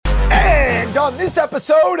on this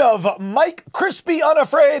episode of Mike Crispi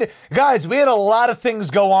Unafraid. Guys, we had a lot of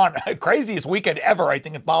things go on. Craziest weekend ever, I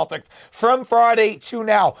think, in politics. From Friday to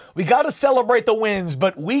now. We got to celebrate the wins,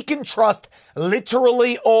 but we can trust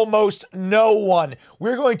literally almost no one.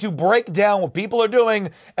 We're going to break down what people are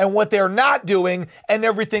doing and what they're not doing and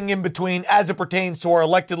everything in between as it pertains to our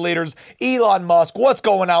elected leaders, Elon Musk, what's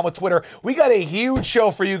going on with Twitter. We got a huge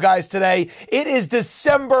show for you guys today. It is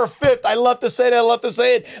December 5th. I love to say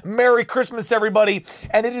it. Merry Christmas, everybody.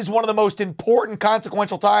 And it is one of the most important,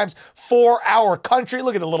 consequential times for our country.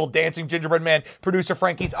 Look at the little dancing gingerbread man. Producer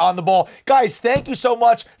Frankie's on the ball. Guys, thank you so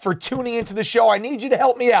much for tuning into the show. I need you to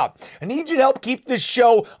help me out. I need you to help keep this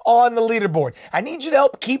show on the leaderboard. I need you to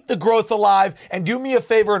help keep the growth alive and do me a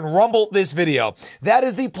favor and rumble this video. That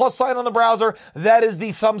is the plus sign on the browser. That is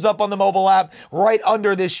the thumbs up on the mobile app right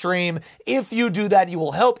under this stream. If you do that, you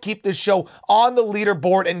will help keep this show on the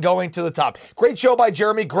leaderboard and going to the top. Great show by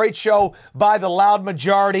Jeremy. Great show by the loud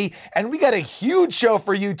majority. And we got a huge show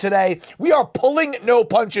for you today. We are pulling no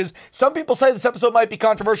punches. Some people say this episode might be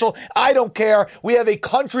controversial. I don't care. We have a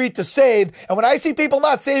country to save. And when I see people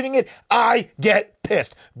not saving it, I get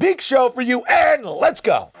pissed. Big show for you, and let's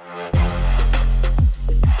go.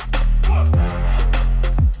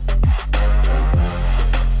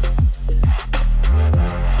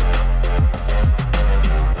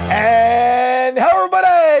 And hello, everybody.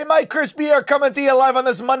 Mike Crispi here coming to you live on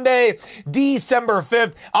this Monday, December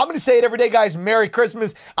 5th. I'm going to say it every day, guys. Merry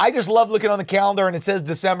Christmas. I just love looking on the calendar and it says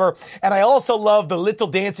December. And I also love the little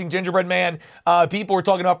dancing gingerbread man. People were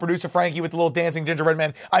talking about producer Frankie with the little dancing gingerbread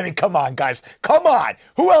man. I mean, come on, guys. Come on.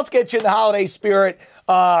 Who else gets you in the holiday spirit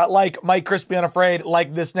like Mike Crispi Unafraid,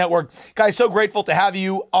 like this network? Guys, so grateful to have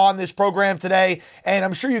you on this program today. And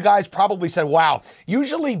I'm sure you guys probably said, wow,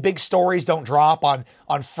 usually big stories don't drop on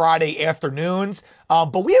Friday afternoons.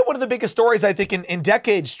 But we had one of the biggest stories, I think, in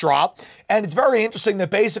decades drop. And it's very interesting that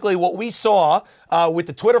basically what we saw with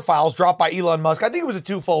the Twitter files dropped by Elon Musk, I think it was a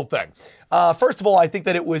twofold thing. First of all, I think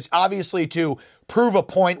that it was obviously to prove a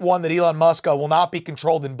point, one, that Elon Musk will not be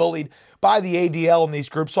controlled and bullied by the ADL in these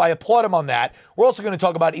groups. So I applaud him on that. We're also going to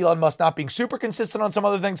talk about Elon Musk not being super consistent on some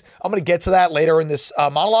other things. I'm going to get to that later in this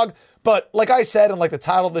monologue. But like I said, and like the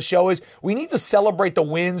title of the show is, we need to celebrate the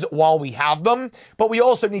wins while we have them, but we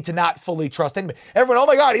also need to not fully trust anybody. Everyone, oh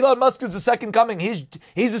my God, Elon Musk is the second coming. He's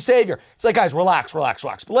the savior. It's like, guys, relax.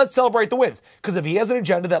 But let's celebrate the wins, because if he has an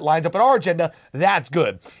agenda that lines up with our agenda, that's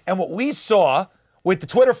good. And what we saw with the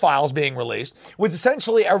Twitter files being released was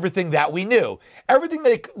essentially everything that we knew. Everything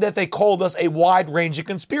that they called us a wide-ranging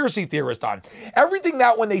conspiracy theorist on. Everything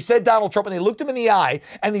that when they said Donald Trump and they looked him in the eye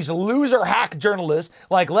and these loser hack journalists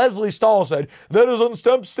like Leslie Stahl said, that is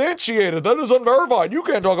unsubstantiated, that is unverified, you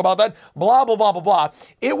can't talk about that, blah, blah, blah, blah, blah.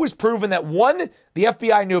 It was proven that one, the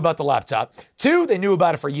FBI knew about the laptop. Two, they knew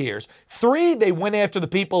about it for years. Three, they went after the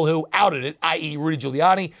people who outed it, i.e. Rudy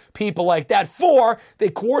Giuliani, people like that. Four, they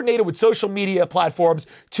coordinated with social media platforms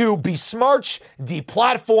to besmirch,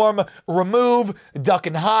 deplatform, remove, duck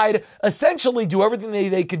and hide, essentially do everything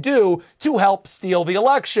they could do to help steal the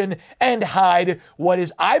election and hide what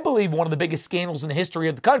is, I believe, one of the biggest scandals in the history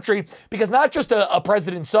of the country, because not just a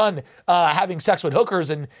president's son having sex with hookers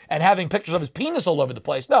and having pictures of his penis all over the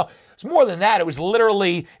place. No, it's more than that. It was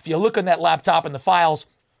literally, if you look on that laptop and the files,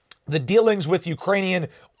 the dealings with Ukrainian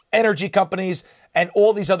energy companies and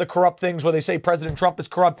all these other corrupt things where they say President Trump is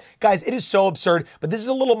corrupt. Guys, it is so absurd, but this is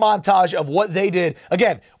a little montage of what they did.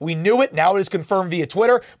 Again, we knew it. Now it is confirmed via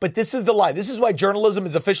Twitter, but this is the lie. This is why journalism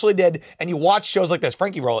is officially dead, and you watch shows like this.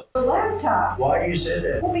 Frankie, roll it. The laptop. Why do you say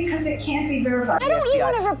that? Well, because it can't be verified. I don't even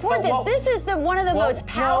want to report this. This is one of the most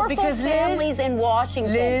powerful families in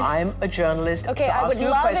Washington. Liz, I'm a journalist. Okay, I would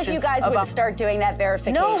love if you guys would start doing that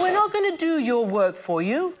verification. No, we're not going to do your work for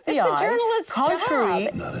you. It's a journalist's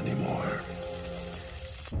job. Not anymore.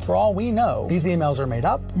 For all we know, these emails are made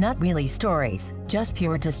up. Not really stories, just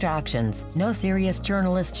pure distractions. No serious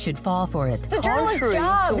journalist should fall for it. It's a journalist's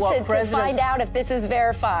job to find out if this is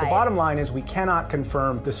verified. The bottom line is we cannot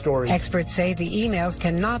confirm the story. Experts say the emails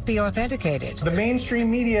cannot be authenticated. The mainstream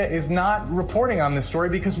media is not reporting on this story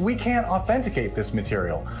because we can't authenticate this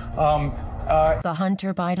material. The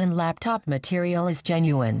Hunter Biden laptop material is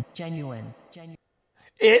genuine.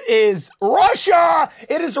 It is Russia.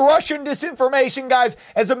 It is Russian disinformation, guys.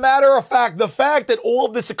 As a matter of fact, the fact that all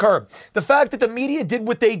of this occurred, the fact that the media did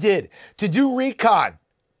what they did to do recon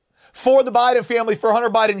for the Biden family, for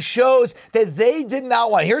Hunter Biden, shows that they did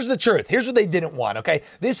not want. Here's the truth. Here's what they didn't want, okay?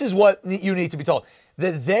 This is what you need to be told.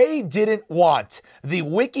 that they didn't want the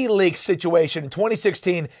WikiLeaks situation in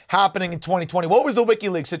 2016 happening in 2020. What was the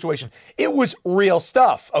WikiLeaks situation? It was real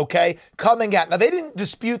stuff, okay, coming out. Now, they didn't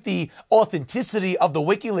dispute the authenticity of the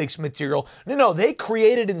WikiLeaks material. No, they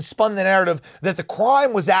created and spun the narrative that the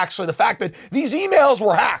crime was actually the fact that these emails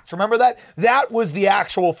were hacked. Remember that? That was the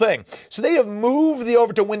actual thing. So they have moved the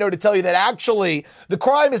Overton window to tell you that actually the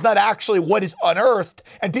crime is not actually what is unearthed,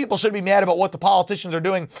 and people should be mad about what the politicians are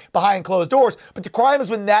doing behind closed doors, but the crime is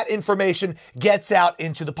when that information gets out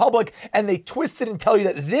into the public, and they twist it and tell you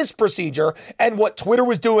that this procedure and what Twitter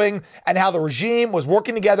was doing and how the regime was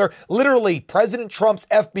working together, literally President Trump's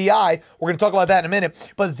FBI, we're going to talk about that in a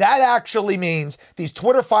minute, but that actually means these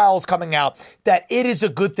Twitter files coming out, that it is a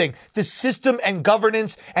good thing. The system and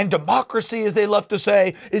governance and democracy, as they love to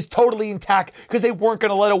say, is totally intact because they weren't going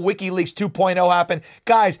to let a WikiLeaks 2.0 happen.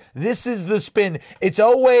 Guys, this is the spin. It's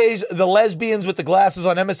always the lesbians with the glasses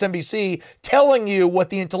on MSNBC telling you what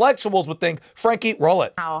the intellectuals would think. Frankie, roll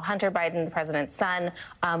it. How Hunter Biden, the president's son,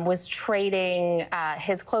 was trading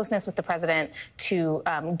his closeness with the president to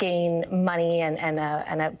gain money and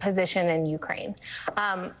a position in Ukraine.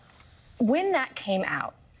 When that came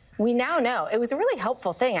out, we now know it was a really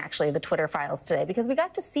helpful thing, actually, the Twitter files today, because we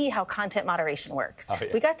got to see how content moderation works. Oh, yeah.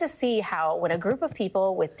 We got to see how when a group of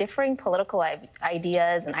people with differing political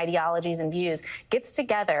ideas and ideologies and views gets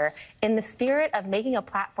together in the spirit of making a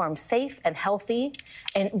platform safe and healthy,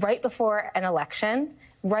 and right before an election,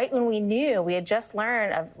 right when we knew, we had just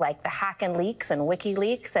learned of like the hack and leaks and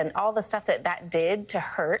WikiLeaks and all the stuff that did to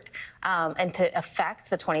hurt and to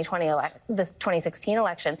affect the 2016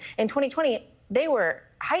 election. In 2020, they were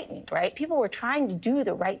heightened, right? People were trying to do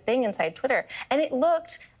the right thing inside Twitter. And it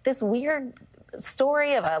looked, this weird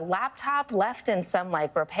story of a laptop left in some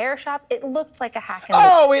like repair shop, it looked like a hack and leak.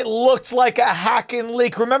 Oh, it looked like a hack and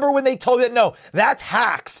leak. Remember when they told you that? No, that's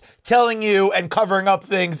hacks telling you and covering up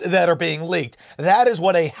things that are being leaked. That is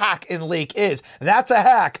what a hack and leak is. That's a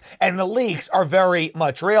hack, and the leaks are very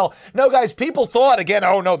much real. No, guys, people thought, again,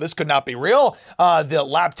 oh no, this could not be real. The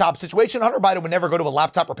laptop situation, Hunter Biden would never go to a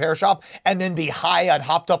laptop repair shop and then be high on,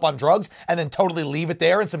 hopped up on drugs and then totally leave it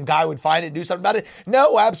there and some guy would find it and do something about it.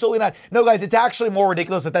 No, absolutely not. No, guys, it's actually more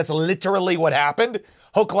ridiculous that that's literally what happened.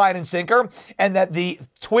 Hook, line, and sinker, and that the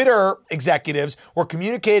Twitter executives were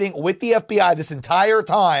communicating with the FBI this entire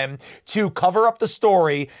time to cover up the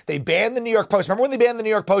story. They banned the New York Post. Remember when they banned the New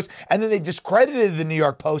York Post, and then they discredited the New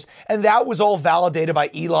York Post, and that was all validated by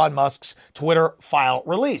Elon Musk's Twitter file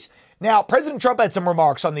release. Now, President Trump had some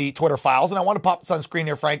remarks on the Twitter files, and I want to pop this on screen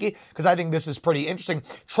here, Frankie, because I think this is pretty interesting.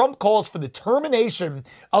 Trump calls for the termination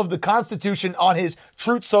of the Constitution on his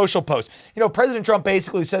Truth Social post. You know, President Trump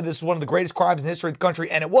basically said this is one of the greatest crimes in the history of the country,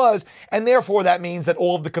 and it was, and therefore that means that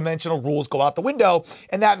all of the conventional rules go out the window,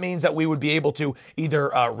 and that means that we would be able to either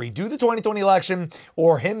redo the 2020 election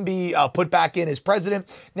or him be put back in as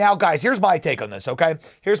president. Now, guys, here's my take on this, okay?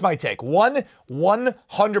 Here's my take.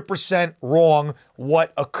 100% wrong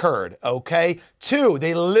what occurred. Okay. 2,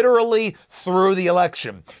 they literally threw the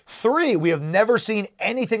election. 3, we have never seen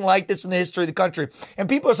anything like this in the history of the country. And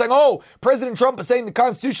people are saying, oh, President Trump is saying the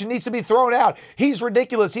Constitution needs to be thrown out. He's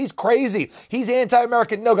ridiculous. He's crazy. He's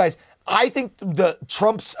anti-American. No, guys. I think the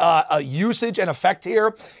Trump's usage and effect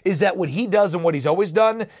here is that what he does and what he's always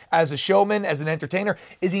done as a showman, as an entertainer,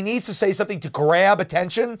 is he needs to say something to grab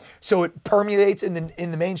attention so it permeates in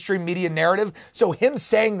the mainstream media narrative. So him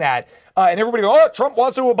saying that, and everybody go, oh, Trump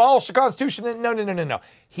wants to abolish the Constitution. No.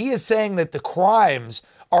 He is saying that the crimes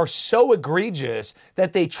are so egregious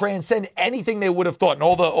that they transcend anything they would have thought. And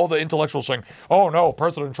all the intellectuals saying, oh no,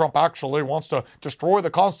 President Trump actually wants to destroy the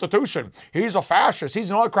Constitution. He's a fascist. He's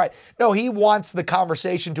an autocrat. No, he wants the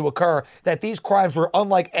conversation to occur that these crimes were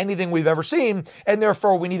unlike anything we've ever seen, and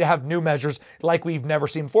therefore we need to have new measures like we've never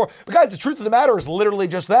seen before. But guys, the truth of the matter is literally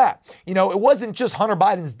just that. You know, it wasn't just Hunter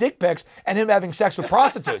Biden's dick pics and him having sex with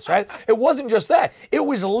prostitutes, right? It wasn't just that. It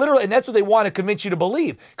was literally, and that's what they want to convince you to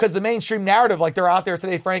believe, because the mainstream narrative, like they're out there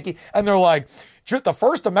today, Frankie, and they're like, the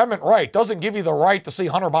First Amendment right doesn't give you the right to see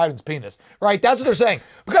Hunter Biden's penis, right? That's what they're saying.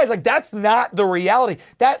 But guys, like, that's not the reality.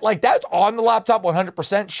 That's on the laptop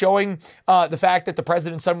 100% showing the fact that the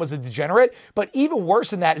president's son was a degenerate. But even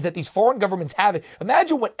worse than that is that these foreign governments have it.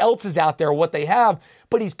 Imagine what else is out there, what they have.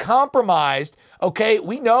 But he's compromised. Okay,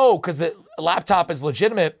 we know because the laptop is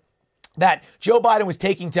legitimate that Joe Biden was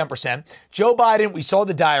taking 10%. Joe Biden, we saw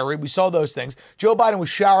the diary, we saw those things. Joe Biden was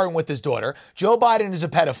showering with his daughter. Joe Biden is a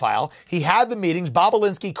pedophile. He had the meetings. Bob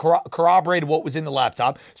Alinsky corroborated what was in the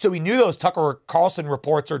laptop, so he knew those Tucker Carlson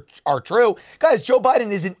reports are true. Guys, Joe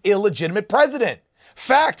Biden is an illegitimate president.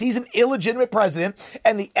 Fact, he's an illegitimate president,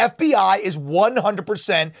 and the FBI is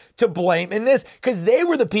 100% to blame in this because they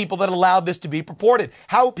were the people that allowed this to be purported.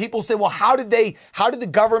 How people say, well, how did the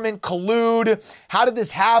government collude? How did this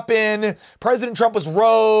happen? President Trump was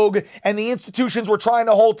rogue, and the institutions were trying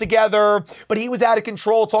to hold together, but he was out of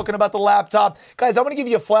control talking about the laptop. Guys, I'm going to give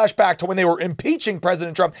you a flashback to when they were impeaching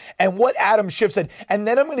President Trump and what Adam Schiff said, and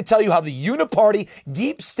then I'm going to tell you how the uniparty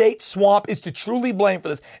deep state swamp is to truly blame for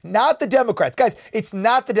this, not the Democrats. Guys, it's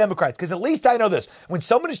not the Democrats, because at least I know this. When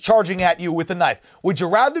someone is charging at you with a knife, would you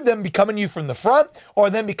rather them be coming you from the front or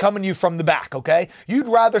them be coming you from the back, okay? You'd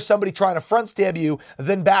rather somebody trying to front stab you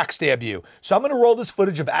than back stab you. So I'm going to roll this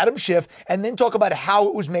footage of Adam Schiff and then talk about how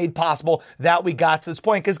it was made possible that we got to this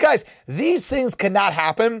point. Because, guys, these things cannot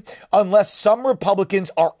happen unless some Republicans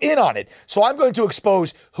are in on it. So I'm going to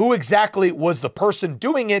expose who exactly was the person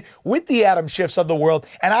doing it with the Adam Schiffs of the world.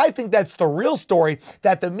 And I think that's the real story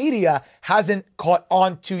that the media hasn't caught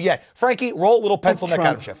on to yet. Frankie, roll a little pencil neck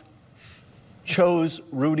Adam Schiff. Chose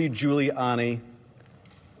Rudy Giuliani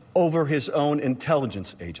over his own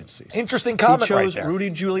intelligence agencies. Interesting comment right there. He chose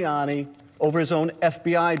Rudy Giuliani over his own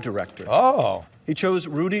FBI director. Oh. He chose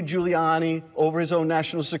Rudy Giuliani over his own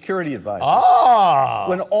national security advisor. Oh.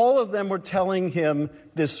 When all of them were telling him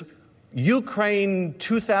this Ukraine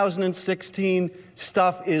 2016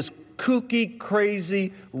 stuff is kooky,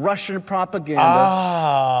 crazy Russian propaganda.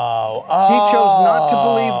 He chose not to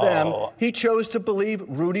believe them. He chose to believe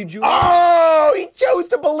Rudy Giuliani. Oh, he chose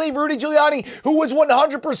to believe Rudy Giuliani, who was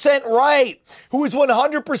 100% right. Who was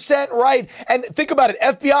 100% right. And think about it,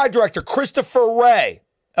 FBI Director Christopher Wray.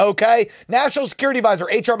 Okay, National Security Advisor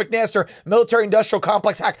H.R. McMaster, military-industrial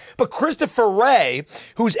complex hack. But Christopher Wray,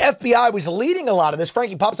 whose FBI was leading a lot of this,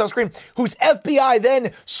 Frankie pops on screen, whose FBI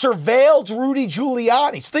then surveilled Rudy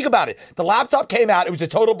Giuliani. So think about it. The laptop came out. It was a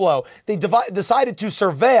total blow. They decided to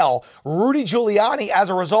surveil Rudy Giuliani as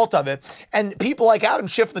a result of it. And people like Adam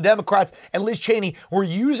Schiff, the Democrats, and Liz Cheney were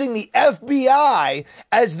using the FBI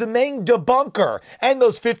as the main debunker and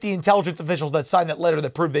those 50 intelligence officials that signed that letter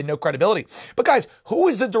that proved they had no credibility. But guys, who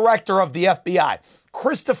is the director of the FBI?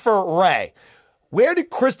 Christopher Wray. Where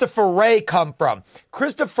did Christopher Wray come from?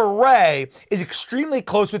 Christopher Wray is extremely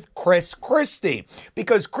close with Chris Christie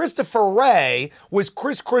because Christopher Wray was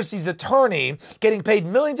Chris Christie's attorney getting paid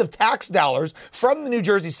millions of tax dollars from the New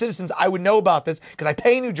Jersey citizens. I would know about this because I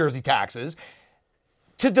pay New Jersey taxes,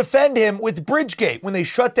 to defend him with Bridgegate when they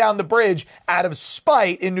shut down the bridge out of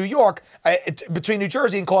spite in New York between New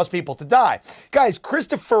Jersey and caused people to die. Guys,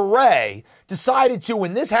 Christopher Wray decided to,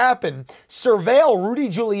 when this happened, surveil Rudy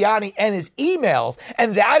Giuliani and his emails,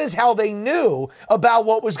 and that is how they knew about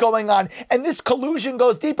what was going on. And this collusion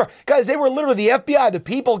goes deeper. Guys, they were literally the FBI, the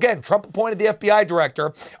people, again, Trump appointed the FBI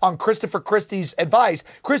director on Christopher Christie's advice.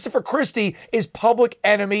 Christopher Christie is public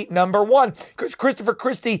enemy number one. Christopher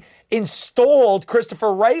Christie installed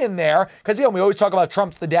Christopher Wray in there, because, we always talk about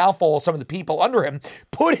Trump's the downfall of some of the people under him,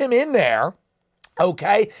 put him in there.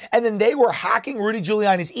 Okay, and then they were hacking Rudy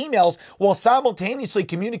Giuliani's emails while simultaneously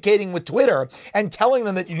communicating with Twitter and telling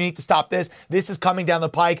them that you need to stop this. This is coming down the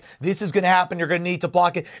pike. This is going to happen. You're going to need to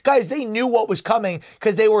block it. Guys, they knew what was coming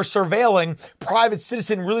because they were surveilling private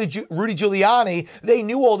citizen Rudy Giuliani. They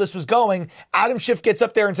knew all this was going. Adam Schiff gets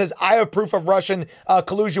up there and says, I have proof of Russian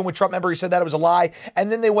collusion with Trump. Remember, he said that it was a lie.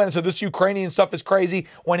 And then they went and said, this Ukrainian stuff is crazy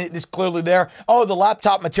when it is clearly there. Oh, the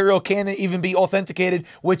laptop material can't even be authenticated,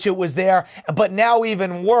 which it was there. But now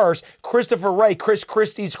even worse, Christopher Wray, Chris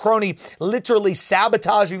Christie's crony, literally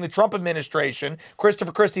sabotaging the Trump administration.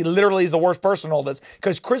 Christopher Christie literally is the worst person in all this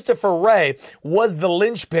because Christopher Wray was the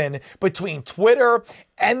linchpin between Twitter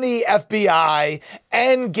and the FBI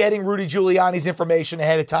and getting Rudy Giuliani's information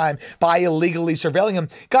ahead of time by illegally surveilling him.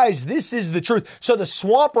 Guys, this is the truth. So the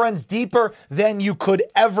swamp runs deeper than you could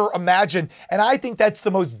ever imagine. And I think that's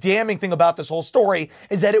the most damning thing about this whole story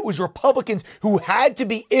is that it was Republicans who had to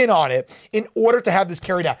be in on it in order to have this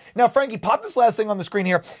carried out. Now, Frankie, pop this last thing on the screen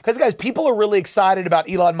here because, guys, people are really excited about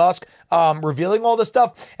Elon Musk revealing all this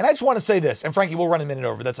stuff. And I just want to say this, and Frankie, we'll run a minute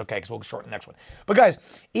over. That's okay because we'll shorten the next one. But,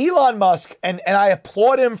 guys, Elon Musk, and I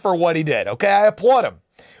applaud him for what he did, okay? I applaud him.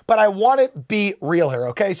 But I want to be real here,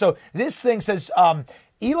 okay? So this thing says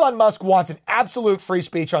Elon Musk wants an absolute free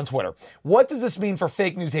speech on Twitter. What does this mean for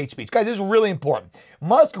fake news hate speech? Guys, this is really important.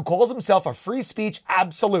 Musk, who calls himself a free speech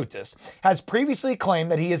absolutist, has previously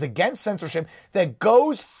claimed that he is against censorship that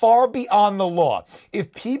goes far beyond the law.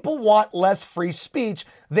 If people want less free speech,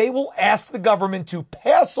 they will ask the government to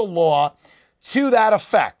pass a law to that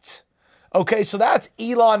effect. Okay, so that's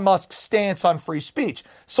Elon Musk's stance on free speech.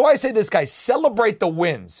 So I say this, guys, celebrate the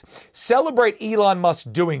wins. Celebrate Elon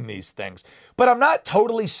Musk doing these things. But I'm not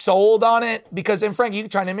totally sold on it because, and Frank, you can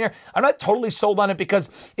chime in here, I'm not totally sold on it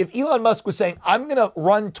because if Elon Musk was saying, I'm going to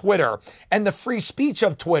run Twitter and the free speech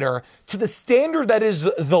of Twitter to the standard that is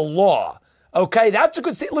the law, okay, that's a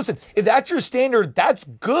good standard. Listen, if that's your standard, that's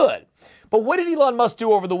good. But what did Elon Musk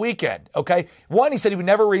do over the weekend? Okay, one, he said he would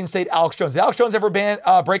never reinstate Alex Jones. Did Alex Jones ever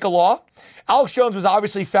break a law? Alex Jones was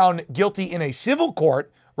obviously found guilty in a civil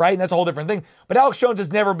court, right? And that's a whole different thing. But Alex Jones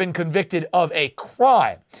has never been convicted of a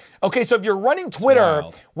crime. Okay, so if you're running Twitter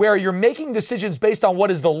where you're making decisions based on what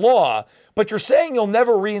is the law, but you're saying you'll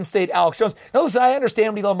never reinstate Alex Jones. Now listen, I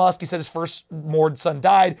understand what Elon Musk, he said his firstborn son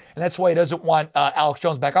died, and that's why he doesn't want Alex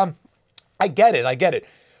Jones back on. I get it.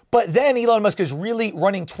 But then Elon Musk is really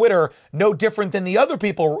running Twitter no different than the other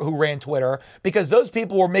people who ran Twitter because those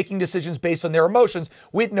people were making decisions based on their emotions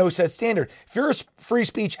with no set standard. If you're a free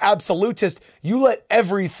speech absolutist, you let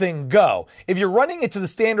everything go. If you're running it to the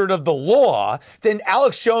standard of the law, then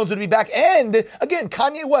Alex Jones would be back. And again,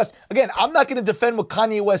 Kanye West, I'm not going to defend what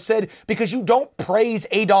Kanye West said because you don't praise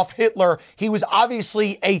Adolf Hitler. He was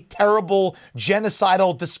obviously a terrible,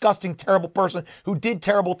 genocidal, disgusting, terrible person who did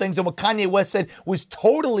terrible things. And what Kanye West said was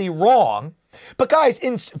totally wrong. But guys,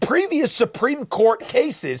 in previous Supreme Court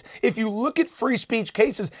cases, if you look at free speech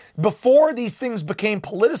cases, before these things became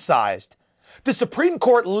politicized, the Supreme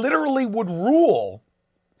Court literally would rule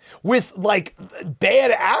with like bad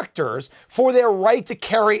actors for their right to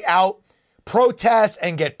carry out protests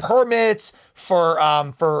and get permits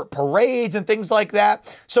for parades and things like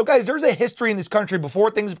that. So guys, there's a history in this country before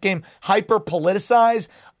things became hyper politicized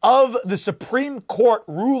of the Supreme Court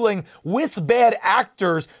ruling with bad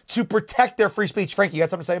actors to protect their free speech. Frank, you got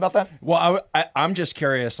something to say about that? Well, I'm just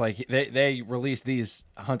curious. Like they released these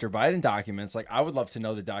Hunter Biden documents. Like I would love to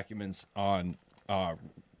know the documents on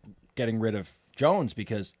getting rid of Jones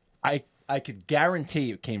because I could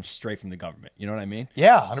guarantee it came straight from the government. You know what I mean?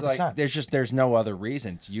 Yeah, 100%. So like, there's no other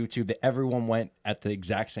reason. YouTube, that everyone went at the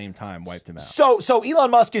exact same time, wiped him out. So Elon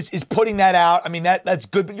Musk is putting that out. I mean, that's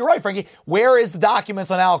good. But you're right, Frankie. Where is the documents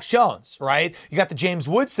on Alex Jones, right? You got the James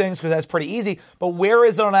Woods things because that's pretty easy. But where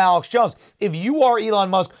is it on Alex Jones? If you are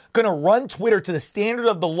Elon Musk going to run Twitter to the standard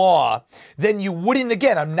of the law, then you wouldn't,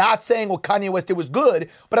 again, I'm not saying what Kanye West did was good,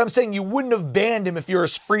 but I'm saying you wouldn't have banned him if you're a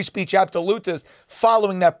free speech absolutist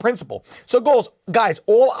following that principle. So guys,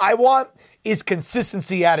 all I want is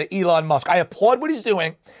consistency out of Elon Musk. I applaud what he's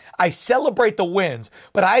doing. I celebrate the wins,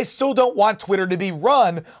 but I still don't want Twitter to be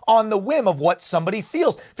run on the whim of what somebody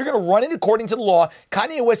feels. If you're going to run it according to the law,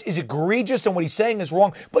 Kanye West is egregious and what he's saying is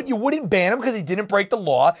wrong, but you wouldn't ban him because he didn't break the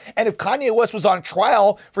law. And if Kanye West was on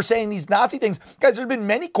trial for saying these Nazi things, guys, there's been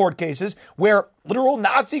many court cases where literal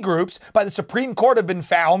Nazi groups by the Supreme Court have been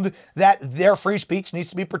found that their free speech needs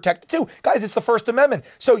to be protected too. Guys, it's the First Amendment.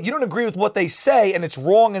 So you don't agree with what they say and it's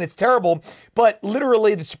wrong and it's terrible, but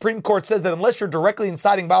literally the Supreme Court says that unless you're directly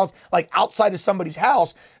inciting violence, like outside of somebody's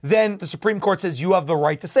house, then the Supreme Court says you have the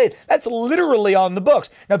right to say it. That's literally on the books.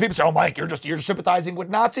 Now people say, oh, Mike, you're sympathizing with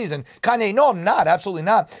Nazis and Kanye. No, I'm not. Absolutely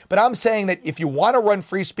not. But I'm saying that if you want to run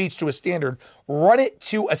free speech to a standard, run it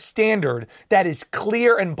to a standard that is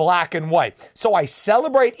clear and black and white. So I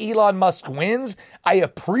celebrate Elon Musk wins. I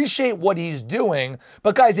appreciate what he's doing.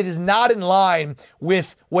 But guys, it is not in line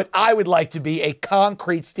with what I would like to be a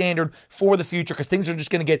concrete standard for the future because things are just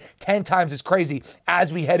going to get 10 times as crazy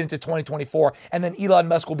as we head into 2024. And then Elon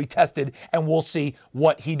Musk will be tested and we'll see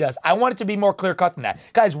what he does. I want it to be more clear cut than that.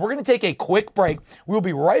 Guys, we're going to take a quick break. We'll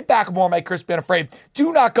be right back with more Mike Crispi, Unafraid.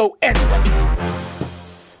 Do not go anywhere.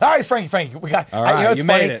 All right, Frankie, we got. All right, you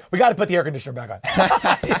made it. We got to put the air conditioner back on.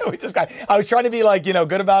 I was trying to be like,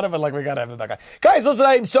 good about it, but like we got to have it back on. Guys, listen,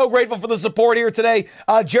 I am so grateful for the support here today.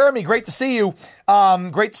 Jeremy, great to see you.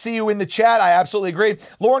 Great to see you in the chat. I absolutely agree.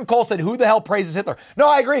 Lauren Cole said, "Who the hell praises Hitler?" No,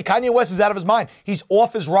 I agree. Kanye West is out of his mind. He's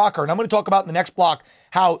off his rocker, and I'm going to talk about in the next block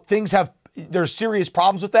how things there's serious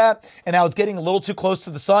problems with that, and how it's getting a little too close to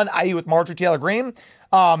the sun, i.e. with Marjorie Taylor Greene.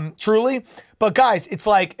 Truly. But guys, it's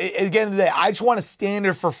like, at the end of the day, I just want a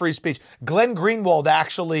standard for free speech. Glenn Greenwald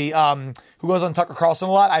actually, who goes on Tucker Carlson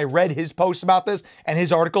a lot, I read his posts about this and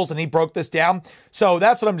his articles and he broke this down. So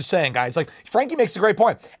that's what I'm just saying, guys. Like, Frankie makes a great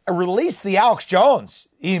point. Release the Alex Jones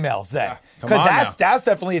emails then. Because that's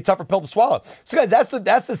definitely a tougher pill to swallow. So guys,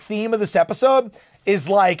 that's the theme of this episode is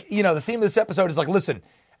like, the theme of this episode is like, listen,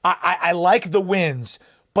 I like the wins,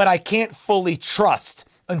 but I can't fully trust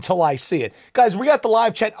until I see it. Guys, we got the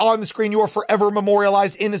live chat on the screen. You are forever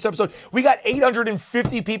memorialized in this episode. We got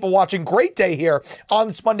 850 people watching. Great day here on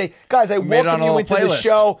this Monday. Guys, I welcome you into the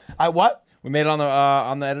show. We made it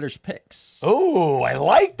on the editor's picks. Ooh, I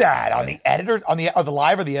like that. On the editor, on the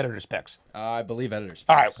live or the editor's picks? I believe editor's picks.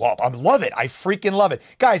 All right, well, I love it. I freaking love it.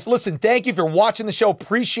 Guys, listen, thank you for watching the show.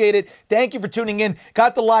 Appreciate it. Thank you for tuning in.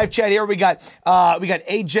 Got the live chat here. We got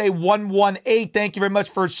AJ118. Thank you very much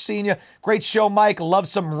for seeing you. Great show, Mike. Love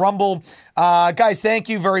some Rumble. Guys, thank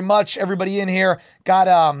you very much. Everybody in here. Got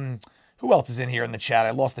who else is in here in the chat?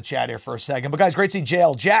 I lost the chat here for a second. But guys, great to see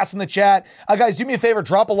JL Jass in the chat. Guys, do me a favor.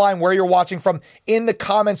 Drop a line where you're watching from in the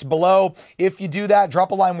comments below. If you do that,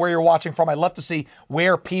 drop a line where you're watching from. I'd love to see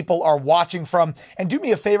where people are watching from. And do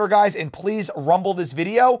me a favor, guys, and please Rumble this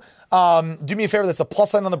video. Do me a favor. That's the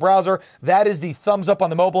plus sign on the browser. That is the thumbs up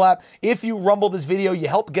on the mobile app. If you Rumble this video, you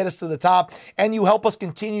help get us to the top, and you help us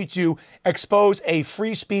continue to expose a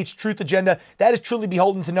free speech truth agenda that is truly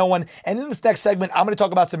beholden to no one. And in this next segment, I'm going to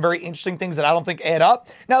talk about some very interesting things that I don't think add up.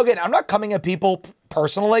 Now, again, I'm not coming at people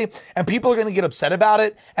personally, and people are going to get upset about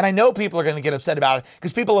it, and I know people are going to get upset about it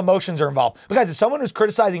because people's emotions are involved. But guys, if someone who's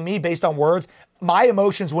criticizing me based on words, my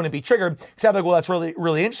emotions wouldn't be triggered because I'm like, well, that's really,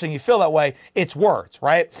 really interesting. You feel that way. It's words,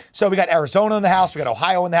 right? So we got Arizona in the house. We got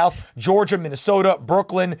Ohio in the house, Georgia, Minnesota,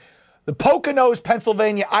 Brooklyn, the Poconos,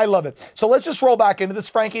 Pennsylvania. I love it. So let's just roll back into this,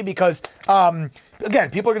 Frankie, because again,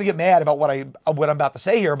 people are going to get mad about what I'm about to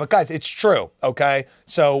say here. But guys, it's true, okay?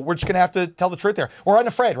 So we're just going to have to tell the truth there. We're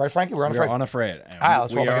unafraid, right, Frankie? We're unafraid. We're unafraid. All right,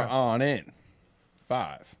 let's roll back in. On in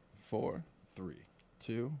 5, 4, 3,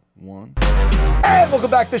 2, 1. And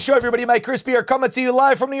welcome back to the show, everybody. Mike Crispi here, coming to you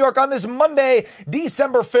live from New York on this Monday,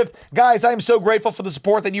 December 5th. Guys, I am so grateful for the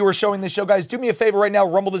support that you are showing this show. Guys, do me a favor right now,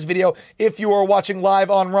 Rumble this video if you are watching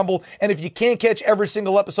live on Rumble. And if you can't catch every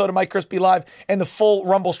single episode of Mike Crispi Live and the full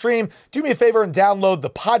Rumble stream, do me a favor and download the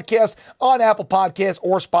podcast on Apple Podcasts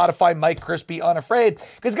or Spotify, Mike Crispi Unafraid.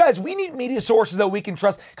 Because, guys, we need media sources that we can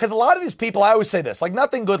trust. Because a lot of these people, I always say this, like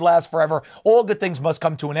nothing good lasts forever. All good things must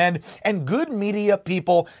come to an end. And good media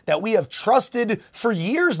people that we have trusted for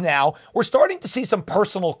years now, we're starting to see some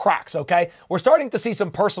personal cracks, okay? We're starting to see some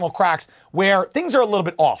personal cracks where things are a little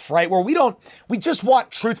bit off, right? Where we just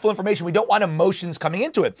want truthful information. We don't want emotions coming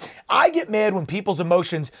into it. I get mad when people's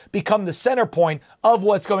emotions become the center point of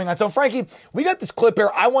what's going on. So, Frankie, we got this clip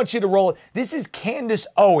here. I want you to roll it. This is Candace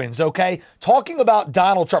Owens, okay? Talking about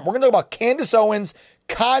Donald Trump. We're going to talk about Candace Owens,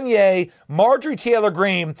 Kanye, Marjorie Taylor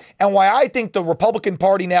Greene, and why I think the Republican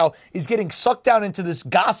Party now is getting sucked down into this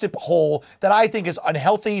gossip hole that I think is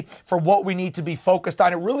unhealthy for what we need to be focused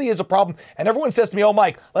on. It really is a problem. And everyone says to me, oh,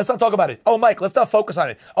 Mike, let's not talk about it. Oh, Mike, let's not focus on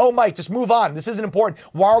it. Oh, Mike, just move on. This isn't important.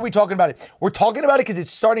 Why are we talking about it? We're talking about it because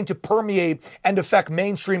it's starting to permeate and affect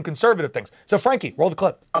mainstream conservative things. So, Frankie, roll the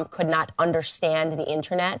clip. Could not understand the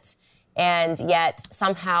internet, and yet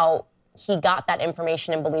somehow he got that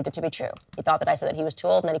information and believed it to be true. He thought that I said that he was too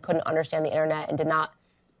old and that he couldn't understand the internet and did not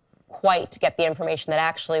quite get the information that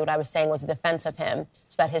actually what I was saying was a defense of him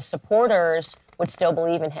so that his supporters would still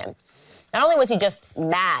believe in him. Not only was he just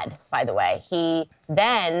mad, by the way, he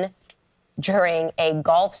then, during a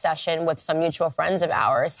golf session with some mutual friends of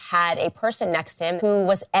ours, had a person next to him who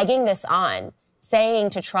was egging this on, saying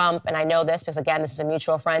to Trump, and I know this because, again, this is a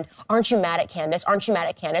mutual friend, aren't you mad at Candace? Aren't you mad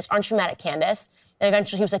at Candace? Aren't you mad at Candace? And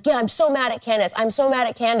eventually he was like, yeah, I'm so mad at Candace. I'm so mad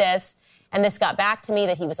at Candace. And this got back to me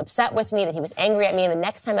that he was upset with me, that he was angry at me. And the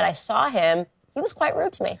next time that I saw him, he was quite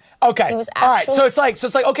rude to me. Okay. He was all right. So it's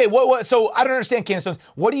like, okay, what, so I don't understand Candace Owens.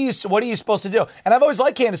 What are you supposed to do? And I've always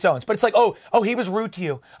liked Candace Owens, but it's like, oh, he was rude to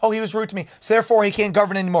you. Oh, he was rude to me. So therefore he can't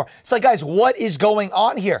govern anymore. It's like, guys, what is going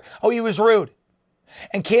on here? Oh, he was rude.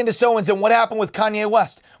 And Candace Owens, and what happened with Kanye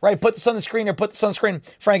West, right? Put this on the screen here, put this on the screen,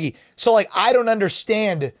 Frankie. So like, I don't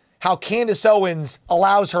understand how Candace Owens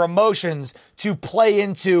allows her emotions to play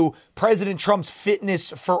into President Trump's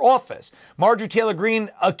fitness for office. Marjorie Taylor Greene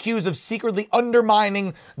accused of secretly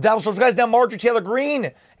undermining Donald Trump. Guys, now Marjorie Taylor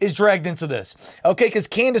Greene is dragged into this, okay? Because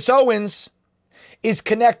Candace Owens is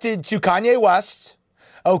connected to Kanye West,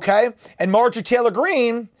 okay? And Marjorie Taylor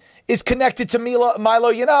Greene is connected to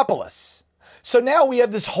Milo Yiannopoulos. So now we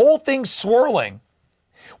have this whole thing swirling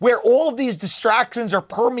where all of these distractions are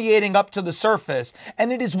permeating up to the surface,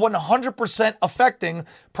 and it is 100% affecting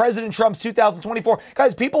President Trump's 2024.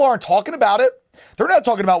 Guys, people aren't talking about it. They're not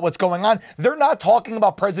talking about what's going on. They're not talking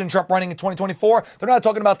about President Trump running in 2024. They're not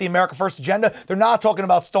talking about the America First agenda. They're not talking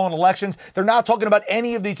about stolen elections. They're not talking about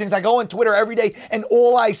any of these things. I go on Twitter every day, and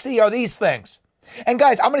all I see are these things. And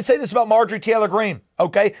guys, I'm going to say this about Marjorie Taylor Greene,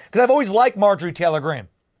 okay? Because I've always liked Marjorie Taylor Greene.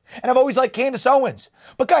 And I've always liked Candace Owens.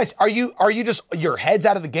 But guys, are you just, your head's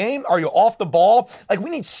out of the game? Are you off the ball? Like, we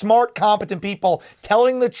need smart, competent people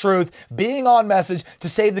telling the truth, being on message to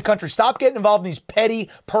save the country. Stop getting involved in these petty,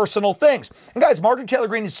 personal things. And guys, Marjorie Taylor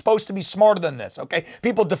Greene is supposed to be smarter than this, okay?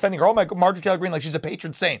 People defending her, oh my God, Marjorie Taylor Greene, like she's a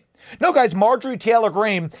patron saint. No, guys, Marjorie Taylor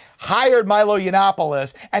Greene hired Milo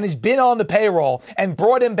Yiannopoulos and has been on the payroll and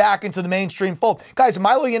brought him back into the mainstream fold. Guys,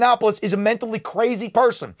 Milo Yiannopoulos is a mentally crazy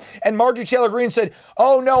person. And Marjorie Taylor Greene said,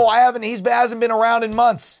 oh, no, he hasn't been around in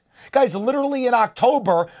months. Guys, literally in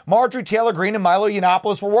October, Marjorie Taylor Greene and Milo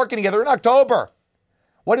Yiannopoulos were working together in October.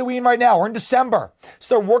 What are we in right now? We're in December.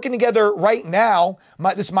 So they're working together right now,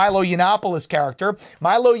 this Milo Yiannopoulos character.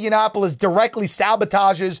 Milo Yiannopoulos directly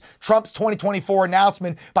sabotages Trump's 2024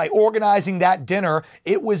 announcement by organizing that dinner.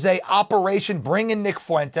 It was a operation bring in Nick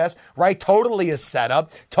Fuentes, right? Totally a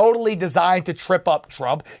setup, totally designed to trip up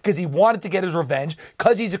Trump because he wanted to get his revenge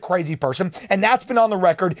because he's a crazy person. And that's been on the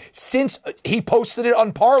record since he posted it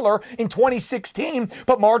on Parler in 2016.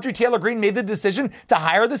 But Marjorie Taylor Greene made the decision to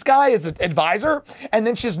hire this guy as an advisor. And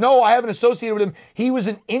then she says, no, I haven't associated with him. He was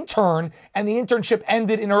an intern, and the internship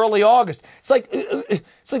ended in early August. It's like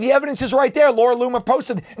the evidence is right there. Laura Loomer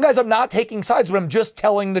posted. And guys, I'm not taking sides, but I'm just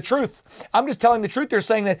telling the truth. I'm just telling the truth. They're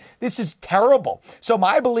saying that this is terrible. So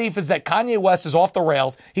my belief is that Kanye West is off the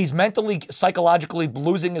rails. He's mentally, psychologically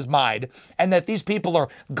losing his mind, and that these people are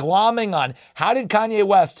glomming on, how did Kanye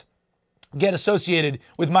West get associated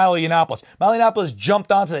with Milo Yiannopoulos? Milo Yiannopoulos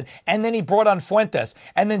jumped onto that, and then he brought on Fuentes.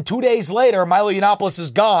 And then 2 days later, Milo Yiannopoulos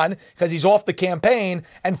is gone because he's off the campaign,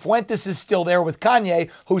 and Fuentes is still there with Kanye,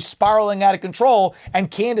 who's spiraling out of control, and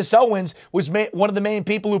Candace Owens was one of the main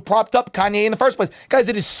people who propped up Kanye in the first place. Guys,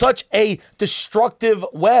 it is such a destructive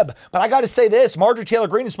web. But I got to say this, Marjorie Taylor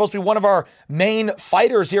Greene is supposed to be one of our main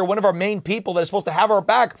fighters here, one of our main people that is supposed to have our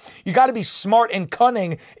back. You got to be smart and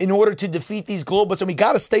cunning in order to defeat these globalists, and we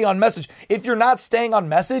got to stay on message. If you're not staying on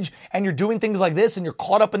message and you're doing things like this and you're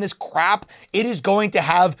caught up in this crap, it is going to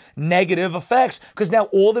have negative effects, because now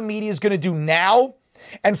all the media is going to do now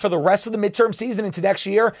and for the rest of the midterm season into next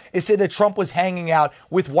year is say that Trump was hanging out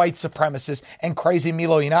with white supremacists and crazy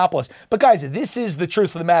Milo Yiannopoulos. But guys, this is the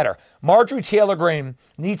truth of the matter. Marjorie Taylor Greene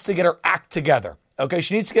needs to get her act together. Okay,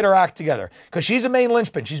 she needs to get her act together because she's a main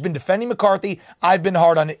linchpin. She's been defending McCarthy. I've been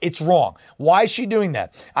hard on it. It's wrong. Why is she doing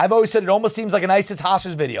that? I've always said it almost seems like an ISIS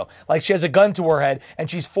hostage video, like she has a gun to her head and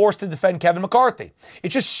she's forced to defend Kevin McCarthy.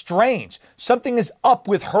 It's just strange. Something is up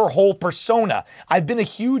with her whole persona. I've been a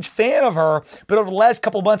huge fan of her, but over the last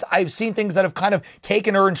couple of months, I've seen things that have kind of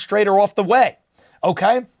taken her and strayed her off the way.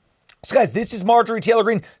 Okay? So guys, this is Marjorie Taylor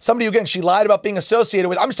Greene, somebody who, again, she lied about being associated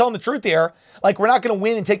with. I'm just telling the truth here. Like, we're not going to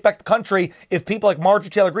win and take back the country if people like Marjorie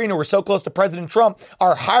Taylor Greene, who are so close to President Trump,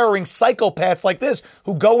 are hiring psychopaths like this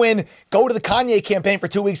who go to the Kanye campaign for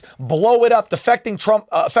 2 weeks, blow it up, affecting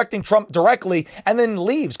Trump directly, and then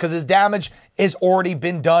leaves because his damage has already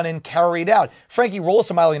been done and carried out. Frankie, roll us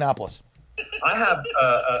some Milo Yiannopoulos. I have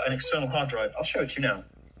an external hard drive. I'll show it to you now.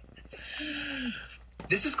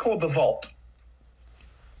 This is called the Vault.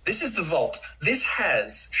 This is the Vault. This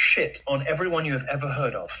has shit on everyone you have ever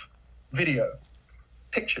heard of. Video,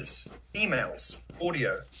 pictures, emails,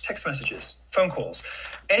 audio, text messages, phone calls.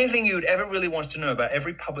 Anything you would ever really want to know about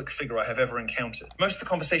every public figure I have ever encountered. Most of the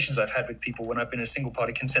conversations I've had with people when I've been in a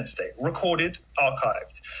single-party consent state. Recorded,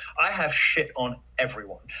 archived. I have shit on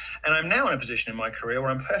everyone. And I'm now in a position in my career where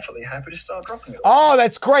I'm perfectly happy to start dropping it. Oh,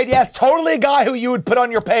 that's great. Yes, totally a guy who you would put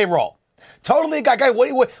on your payroll. Totally a guy.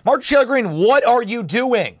 Marjorie Taylor Greene, what are you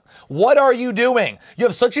doing? What are you doing? You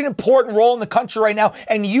have such an important role in the country right now,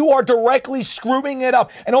 and you are directly screwing it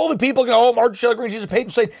up. And all the people go, oh, Marjorie Taylor Greene, she's a patron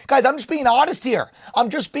saint. Guys, I'm just being honest here. I'm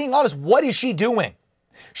just being honest. What is she doing?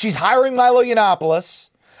 She's hiring Milo Yiannopoulos,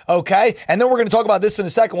 okay? And then we're going to talk about this in a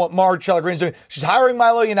second, what Marjorie Taylor Greene is doing. She's hiring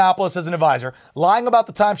Milo Yiannopoulos as an advisor, lying about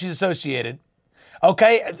the time she's associated.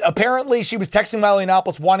 Okay, apparently she was texting Milo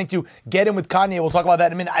Yiannopoulos wanting to get in with Kanye. We'll talk about that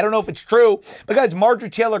in a minute. I don't know if it's true, but guys,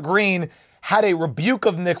 Marjorie Taylor Greene had a rebuke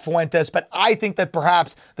of Nick Fuentes, but I think that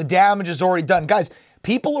perhaps the damage is already done. Guys,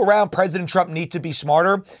 people around President Trump need to be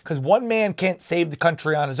smarter because one man can't save the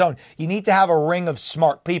country on his own. You need to have a ring of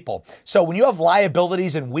smart people. So when you have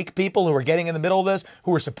liabilities and weak people who are getting in the middle of this,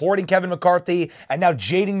 who are supporting Kevin McCarthy and now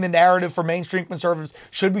jading the narrative for mainstream conservatives,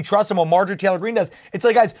 should we trust them? What Marjorie Taylor Greene does? It's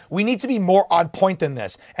like, guys, we need to be more on point than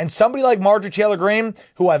this. And somebody like Marjorie Taylor Greene,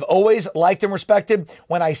 who I've always liked and respected,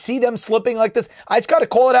 when I see them slipping like this, I just got to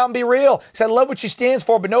call it out and be real because I love what she stands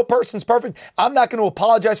for, but no person's perfect. I'm not going to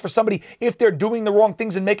apologize for somebody if they're doing the wrong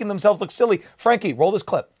things and making themselves look silly. Frankie, roll this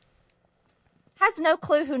clip. Has no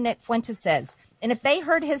clue who Nick Fuentes is. And if they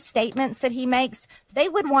heard his statements that he makes, they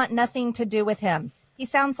would want nothing to do with him. He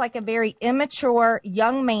sounds like a very immature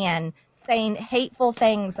young man saying hateful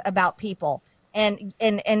things about people and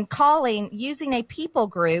using a people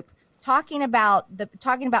group, talking about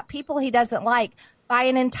people he doesn't like by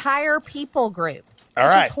an entire people group. All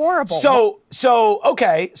which right. is horrible.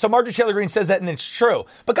 So Marjorie Taylor Greene says that, and it's true.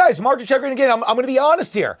 But guys, Marjorie Taylor Greene, again, I'm going to be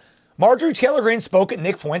honest here. Marjorie Taylor Greene spoke at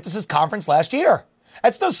Nick Fuentes' conference last year.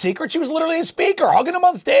 That's no secret. She was literally a speaker, hugging him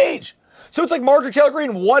on stage. So it's like, Marjorie Taylor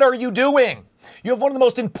Greene, what are you doing? You have one of the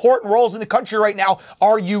most important roles in the country right now.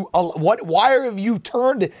 Why have you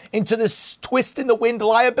turned into this twist in the wind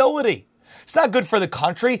liability? It's not good for the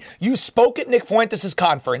country. You spoke at Nick Fuentes'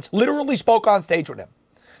 conference, literally spoke on stage with him.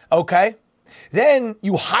 Okay? Then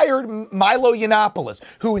you hired Milo Yiannopoulos,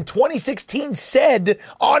 who in 2016 said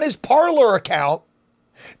on his Parler account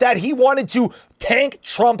that he wanted to tank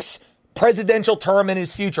Trump's presidential term in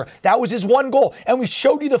his future. That was his one goal. And we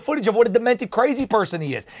showed you the footage of what a demented, crazy person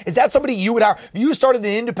he is. Is that somebody you would hire? If you started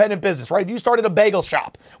an independent business, right? If you started a bagel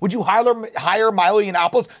shop, would you hire Milo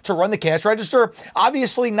Yiannopoulos to run the cash register?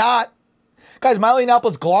 Obviously not. Guys, Milo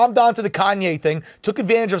Yiannopoulos glommed onto the Kanye thing, took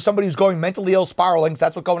advantage of somebody who's going mentally ill, spiraling,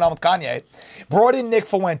 that's what's going on with Kanye, brought in Nick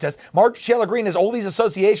Fuentes. Marjorie Taylor Greene has all these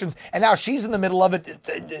associations, and now she's in the middle of it,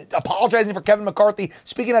 apologizing for Kevin McCarthy,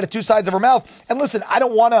 speaking out of two sides of her mouth. And listen, I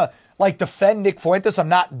don't want to defend Nick Fuentes. I'm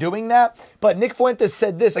not doing that. But Nick Fuentes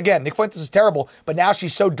said this. Again, Nick Fuentes is terrible, but now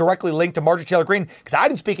she's so directly linked to Marjorie Taylor Greene because I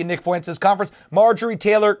didn't speak at Nick Fuentes' conference. Marjorie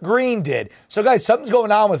Taylor Greene did. So guys, something's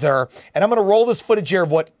going on with her, and I'm going to roll this footage here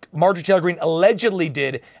of what Marjorie Taylor Greene allegedly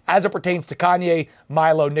did as it pertains to Kanye,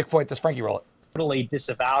 Milo, Nick Fuentes. Frankie, roll it. Totally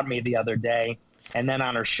disavowed me the other day, and then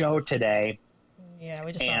on her show today. Yeah,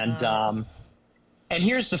 we just and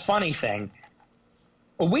here's the funny thing.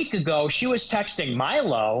 A week ago, she was texting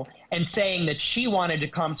Milo and saying that she wanted to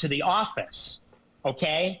come to the office.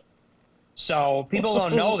 Okay? So people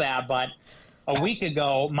don't know that, but a week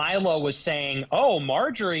ago, Milo was saying, oh,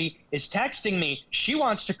 Marjorie is texting me. She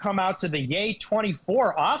wants to come out to the Yay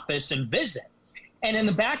 24 office and visit. And in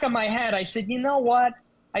the back of my head, I said, you know what?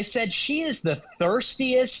 I said, she is the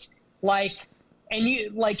thirstiest,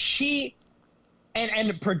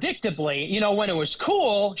 and predictably, you know, when it was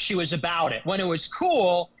cool, she was about it. When it was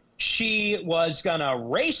cool, she was going to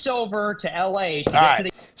race over to L.A. to get to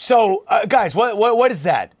the... So, guys, what is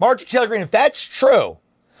that? Marjorie Taylor Greene, if that's true,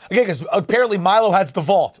 again, because apparently Milo has the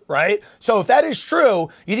vault, right? So if that is true,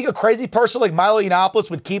 you think a crazy person like Milo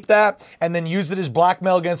Yiannopoulos would keep that and then use it as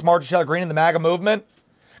blackmail against Marjorie Taylor Greene and the MAGA movement?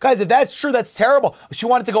 Guys, if that's true, that's terrible. She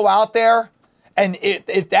wanted to go out there. And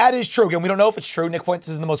if that is true, again, we don't know if it's true. Nick Fuentes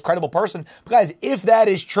isn't the most credible person. But guys, if that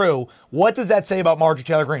is true, what does that say about Marjorie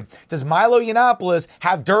Taylor Greene? Does Milo Yiannopoulos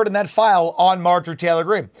have dirt in that file on Marjorie Taylor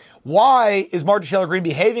Greene? Why is Marjorie Taylor Greene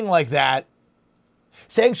behaving like that,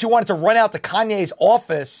 saying she wanted to run out to Kanye's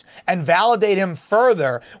office and validate him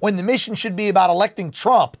further when the mission should be about electing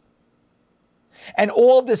Trump? And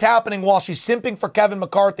all of this happening while she's simping for Kevin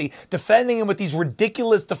McCarthy, defending him with these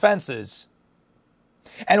ridiculous defenses.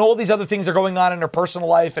 And all these other things are going on in her personal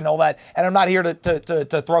life and all that. And I'm not here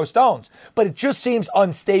to throw stones. But it just seems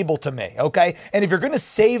unstable to me, okay? And if you're going to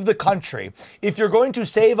save the country, if you're going to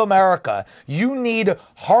save America, you need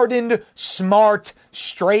hardened, smart,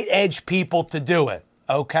 straight-edge people to do it,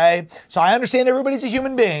 okay? So I understand everybody's a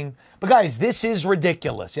human being. But guys, this is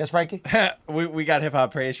ridiculous. Yes, Frankie? we got Hip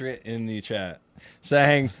Hop Patriot in the chat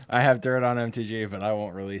saying, I have dirt on MTG, but I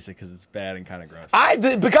won't release it because it's bad and kind of gross.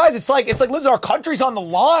 But guys, it's like, listen, our country's on the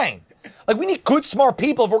line. Like, we need good, smart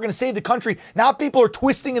people if we're going to save the country. Now people are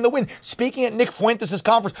twisting in the wind. Speaking at Nick Fuentes'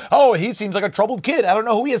 conference, oh, he seems like a troubled kid. I don't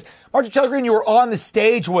know who he is. Marjorie Taylor Greene, you were on the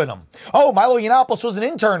stage with him. Oh, Milo Yiannopoulos was an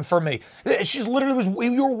intern for me. She's literally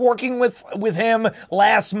you were working with him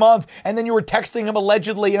last month, and then you were texting him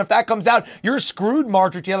allegedly. And if that comes out, you're screwed,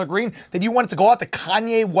 Marjorie Taylor Greene, that you wanted to go out to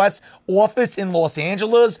Kanye West's office in Los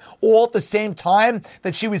Angeles all at the same time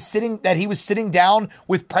that he was sitting down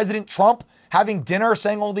with President Trump, having dinner,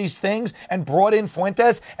 saying all these things, and brought in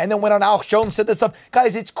Fuentes, and then went on Alex Jones and said this stuff.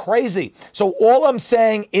 Guys, it's crazy. So all I'm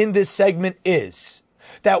saying in this segment is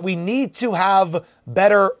that we need to have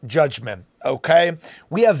better judgment, okay?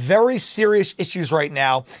 We have very serious issues right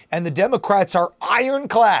now, and the Democrats are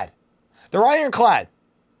ironclad. They're ironclad.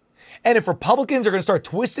 And if Republicans are going to start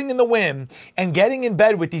twisting in the wind and getting in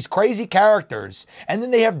bed with these crazy characters, and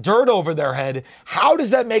then they have dirt over their head, how does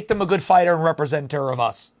that make them a good fighter and representative of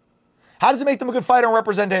us? How does it make them a good fighter and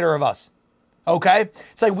representative of us? Okay?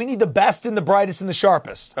 It's like we need the best and the brightest and the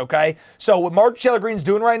sharpest, okay? So what Marjorie Taylor Greene's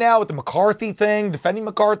doing right now with the McCarthy thing, defending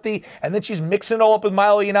McCarthy, and then she's mixing it all up with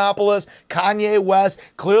Milo Yiannopoulos, Kanye West.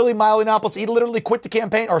 Clearly Milo Yiannopoulos, he literally quit the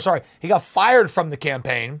campaign, he got fired from the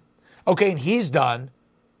campaign, okay, and he's done.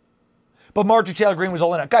 But Marjorie Taylor Greene was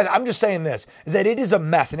all in it. Guys, I'm just saying this, is that it is a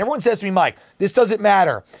mess. And everyone says to me, Mike, this doesn't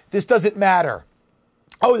matter. This doesn't matter.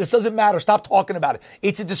 Oh, this doesn't matter. Stop talking about it.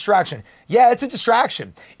 It's a distraction. Yeah, it's a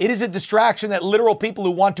distraction. It is a distraction that literal people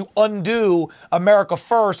who want to undo America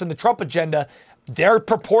first and the Trump agenda, they're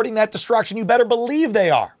purporting that distraction. You better believe they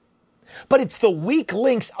are. But it's the weak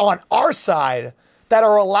links on our side that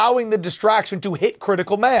are allowing the distraction to hit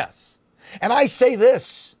critical mass. And I say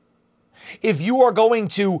this, if you are going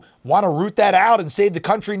to want to root that out and save the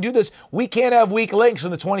country and do this, we can't have weak links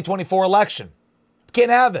in the 2024 election.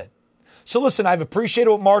 Can't have it. So listen, I've appreciated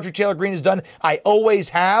what Marjorie Taylor Greene has done. I always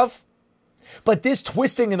have. But this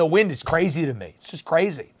twisting in the wind is crazy to me. It's just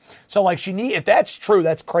crazy. So like if that's true,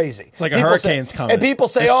 that's crazy. It's like a hurricane's coming. And people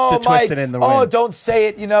say, Mike, don't say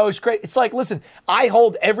it. It's great. It's like, listen, I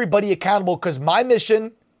hold everybody accountable because my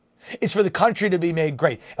mission is for the country to be made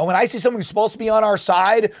great. And when I see someone who's supposed to be on our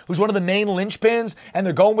side, who's one of the main linchpins, and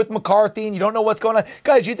they're going with McCarthy and you don't know what's going on.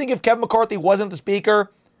 Guys, you think if Kevin McCarthy wasn't the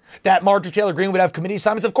speaker, that Marjorie Taylor Greene would have committee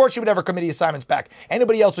assignments? Of course she would have her committee assignments back.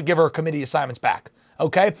 Anybody else would give her committee assignments back.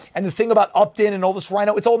 Okay? And the thing about Upton and all this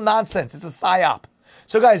rhino, it's all nonsense. It's a psyop.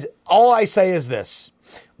 So guys, all I say is this.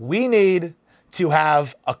 We need to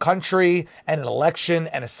have a country and an election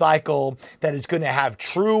and a cycle that is going to have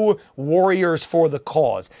true warriors for the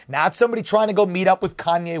cause. Not somebody trying to go meet up with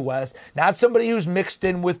Kanye West. Not somebody who's mixed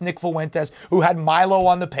in with Nick Fuentes, who had Milo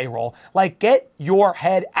on the payroll. Like, get your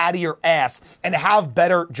head out of your ass and have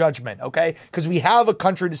better judgment, okay? Because we have a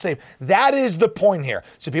country to save. That is the point here.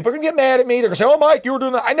 So people are going to get mad at me. They're going to say, oh, Mike, you were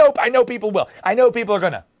doing that. I know people will. I know people are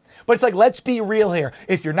going to. But it's like, let's be real here.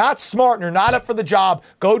 If you're not smart and you're not up for the job,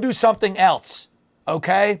 go do something else.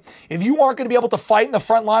 Okay? If you aren't going to be able to fight in the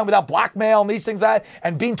front line without blackmail and these things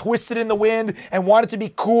and being twisted in the wind and want it to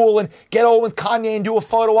be cool and get on with Kanye and do a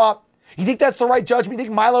photo op, you think that's the right judgment? You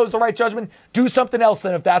think Milo is the right judgment? Do something else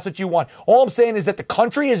then if that's what you want. All I'm saying is that the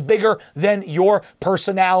country is bigger than your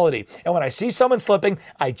personality. And when I see someone slipping,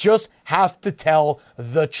 I just have to tell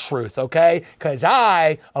the truth, okay? Because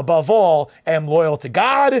I, above all, am loyal to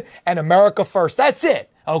God and America first. That's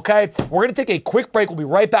it. Okay, we're going to take a quick break. We'll be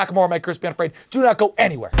right back. More Mike Crispi, Unafraid. Do not go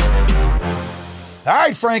anywhere. All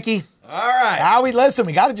right, Frankie. All right. Now we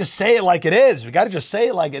got to just say it like it is.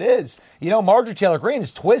 Marjorie Taylor Greene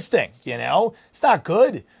is twisting, It's not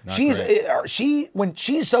good. When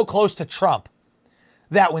she's so close to Trump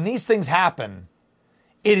that when these things happen,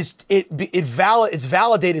 it's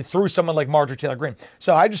validated through someone like Marjorie Taylor Greene.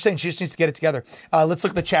 So I'm just saying she just needs to get it together. Let's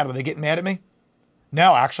look at the chat. Are they getting mad at me?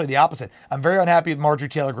 No, actually the opposite. I'm very unhappy with Marjorie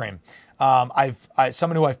Taylor Greene.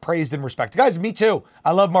 Someone who I've praised and respected. Guys, me too.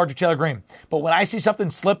 I love Marjorie Taylor Greene. But when I see something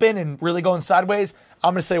slipping and really going sideways,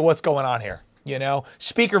 I'm going to say what's going on here.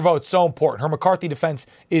 Speaker vote's so important. Her McCarthy defense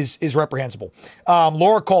is reprehensible.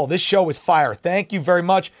 Laura Cole, this show is fire. Thank you very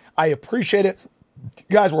much. I appreciate it.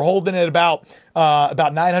 Guys, we're holding it about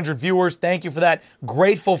 900 viewers. Thank you for that.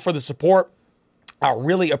 Grateful for the support. I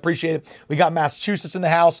really appreciate it. We got Massachusetts in the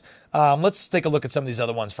house. Let's take a look at some of these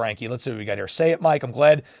other ones, Frankie. Let's see what we got here. Say it, Mike. I'm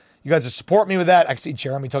glad you guys are supporting me with that. I see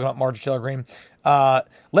Jeremy talking about Marjorie Taylor Greene.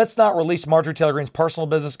 Let's not release Marjorie Taylor Greene's personal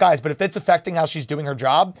business. Guys, but if it's affecting how she's doing her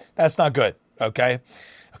job, that's not good, okay?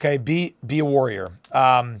 Okay, be a warrior.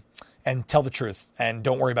 And tell the truth, and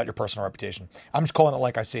don't worry about your personal reputation. I'm just calling it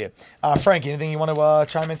like I see it. Frankie, anything you want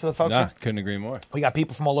to chime into the folks? Nah, couldn't agree more. We got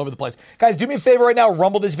people from all over the place. Guys, do me a favor right now.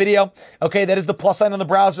 Rumble this video. Okay, that is the plus sign on the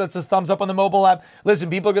browser. That's the thumbs up on the mobile app. Listen,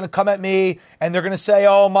 people are going to come at me, and they're going to say,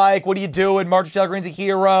 oh, Mike, what are you doing? Marjorie Taylor Greene's a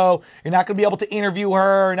hero. You're not going to be able to interview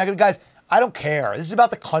her. You're not going to, guys, I don't care. This is about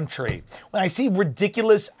the country. When I see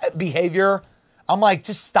ridiculous behavior, I'm like,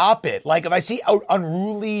 just stop it. Like, if I see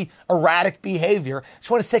unruly, erratic behavior, I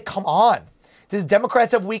just want to say, come on. Do the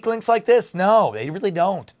Democrats have weak links like this? No, they really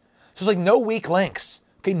don't. So it's like, no weak links.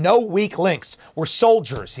 Okay, no weak links. We're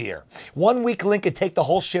soldiers here. One weak link could take the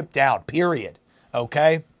whole ship down, period.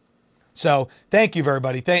 Okay? So, thank you,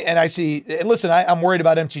 everybody. And I see, and listen, I'm worried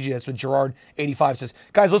about MTG. That's what Gerard85 says.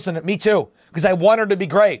 Guys, listen, me too, because I want her to be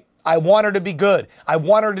great. I want her to be good. I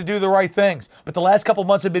want her to do the right things. But the last couple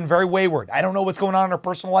months have been very wayward. I don't know what's going on in her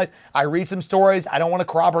personal life. I read some stories. I don't want to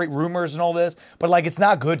corroborate rumors and all this. But, like, it's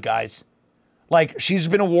not good, guys. Like, she's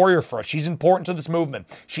been a warrior for us. She's important to this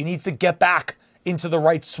movement. She needs to get back into the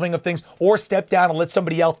right swing of things or step down and let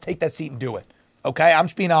somebody else take that seat and do it. Okay? I'm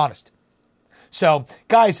just being honest. So,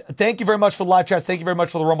 guys, thank you very much for the live chats. Thank you very much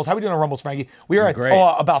for the Rumbles. How are we doing on Rumbles, Frankie? We are at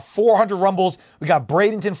about 400 Rumbles. We got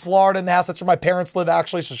Bradenton, Florida in the house. That's where my parents live,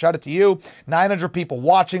 actually, so shout out to you. 900 people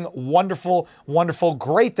watching. Wonderful, wonderful,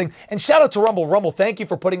 great thing. And shout out to Rumble. Rumble, thank you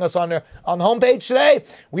for putting us on there on the homepage today.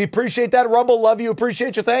 We appreciate that. Rumble, love you,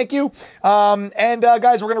 appreciate you, thank you. Guys,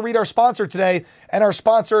 we're going to read our sponsor today. And our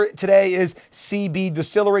sponsor today is CB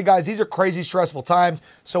Distillery. Guys, these are crazy, stressful times.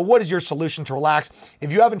 So what is your solution to relax?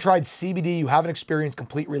 If you haven't tried CBD, you have haven't experienced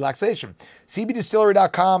complete relaxation.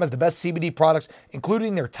 CBDistillery.com has the best CBD products,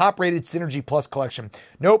 including their top-rated Synergy Plus collection.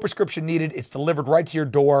 No prescription needed. It's delivered right to your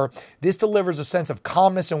door. This delivers a sense of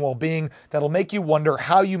calmness and well-being that'll make you wonder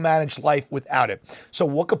how you manage life without it. So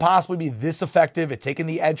what could possibly be this effective at taking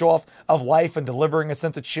the edge off of life and delivering a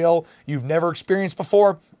sense of chill you've never experienced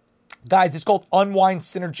before? Guys, it's called Unwind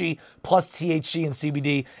Synergy plus THC and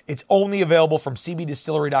CBD. It's only available from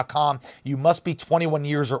CBDistillery.com. You must be 21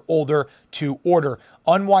 years or older to order.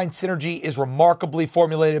 Unwind Synergy is remarkably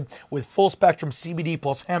formulated with full spectrum CBD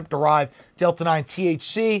plus hemp-derived Delta-9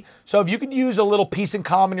 THC. So if you could use a little peace and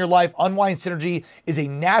calm in your life, Unwind Synergy is a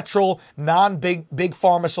natural, non-big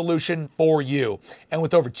pharma solution for you. And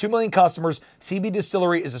with over 2 million customers, CB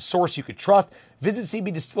Distillery is a source you could trust. Visit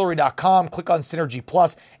CBDistillery.com, click on Synergy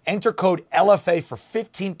Plus, enter code LFA for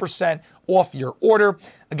 15% off your order.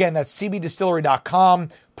 Again, that's CBDistillery.com,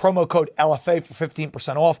 promo code LFA for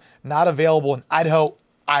 15% off. Not available in Idaho,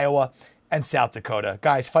 Iowa, and South Dakota.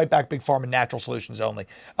 Guys, fight back Big Pharma, natural solutions only.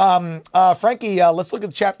 Frankie, let's look at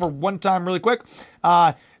the chat for one time really quick.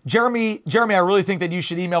 Jeremy, I really think that you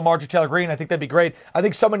should email Marjorie Taylor Greene. I think that'd be great. I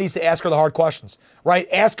think someone needs to ask her the hard questions, right?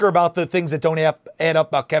 Ask her about the things that don't add up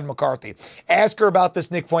about Kevin McCarthy. Ask her about this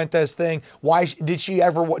Nick Fuentes thing. Why did she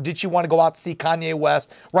want to go out to see Kanye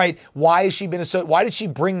West, right? Why did she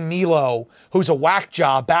bring Milo, who's a whack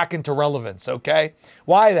job, back into relevance, okay?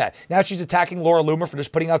 Why that? Now she's attacking Laura Loomer for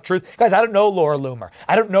just putting out truth. Guys, I don't know Laura Loomer.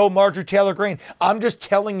 I don't know Marjorie Taylor Greene. I'm just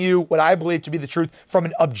telling you what I believe to be the truth from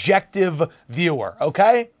an objective viewer,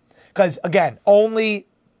 okay? Because, again, only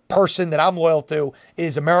person that I'm loyal to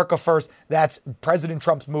is America First. That's President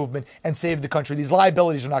Trump's movement and save the country. These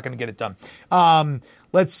liabilities are not going to get it done.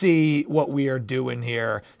 Let's see what we are doing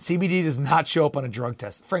here. CBD does not show up on a drug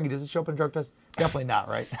test. Frankie, does it show up on a drug test? Definitely not,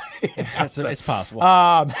 right? It's possible.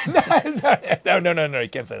 No, you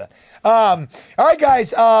can't say that. All right,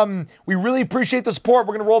 guys. We really appreciate the support.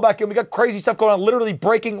 We're going to roll back in. We got crazy stuff going on, literally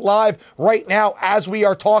breaking live right now as we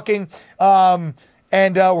are talking.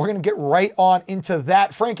 And we're going to get right on into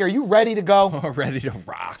that. Frankie, are you ready to go? Ready to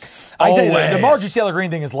rock. I tell you, the Marjorie Taylor Greene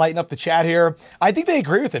thing is lighting up the chat here. I think they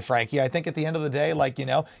agree with it, Frankie. I think at the end of the day,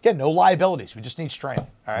 again, no liabilities. We just need strength.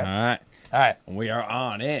 All right? All right. We are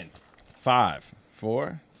on in 5,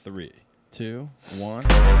 4, 3, 2, 1.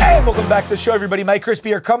 Hey, welcome back to the show, everybody. Mike Crispi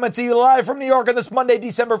here, coming to you live from New York on this Monday,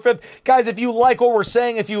 December 5th. Guys, if you like what we're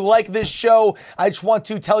saying, if you like this show, I just want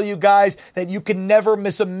to tell you guys that you can never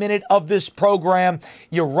miss a minute of this program.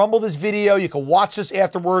 You rumble this video, you can watch this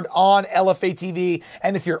afterward on LFA TV.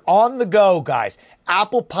 And if you're on the go, guys,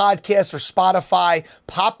 Apple Podcasts or Spotify,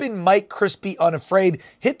 pop in Mike Crispi Unafraid,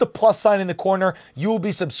 hit the plus sign in the corner. You will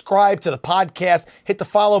be subscribed to the podcast. Hit the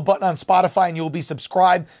follow button on Spotify and you will be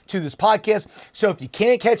subscribed to this podcast. So if you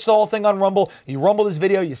can't catch the whole thing on Rumble, you rumble this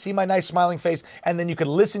video, you see my nice smiling face, and then you can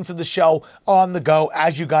listen to the show on the go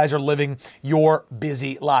as you guys are living your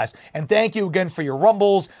busy lives. And thank you again for your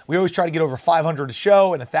rumbles. We always try to get over 500 a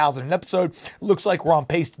show and 1,000 an episode. Looks like we're on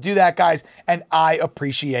pace to do that, guys, and I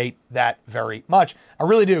appreciate that very much. I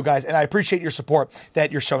really do, guys, and I appreciate your support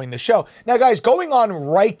that you're showing the show. Now, guys, going on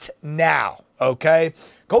right now, okay?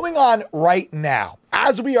 Going on right now,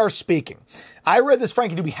 as we are speaking. I read this,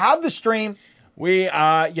 Frankie. Do we have the stream? We're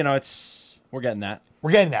getting that.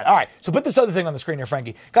 We're getting that. All right. So put this other thing on the screen here,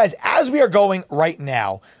 Frankie. Guys, as we are going right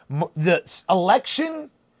now, the election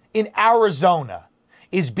in Arizona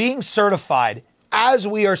is being certified as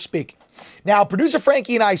we are speaking. Now, producer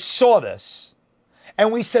Frankie and I saw this,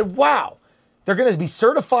 and we said, wow, they're going to be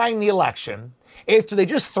certifying the election after they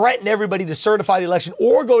just threatened everybody to certify the election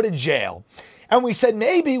or go to jail. And we said,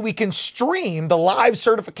 maybe we can stream the live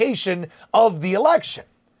certification of the election.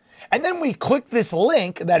 And then we clicked this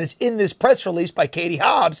link that is in this press release by Katie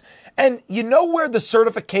Hobbs. And you know where the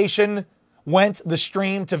certification went, the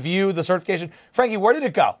stream to view the certification? Frankie, where did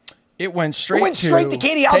it go? It went straight to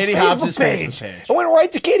Katie Hobbs' Facebook page. It went right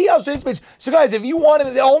to Katie Hobbs' Facebook page. So guys, if you wanted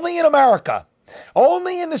it, only in America,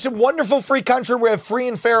 only in this wonderful free country where we have free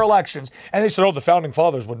and fair elections. And they said, oh, the founding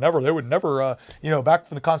fathers would never, back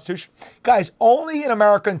for the Constitution. Guys, only in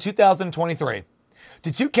America in 2023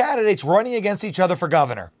 did two candidates running against each other for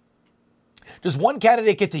governor. Does one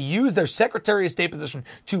candidate get to use their Secretary of State position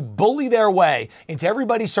to bully their way into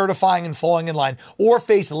everybody certifying and falling in line or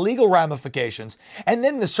face legal ramifications? And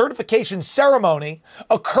then the certification ceremony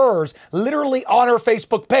occurs literally on her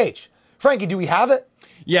Facebook page. Frankie, do we have it?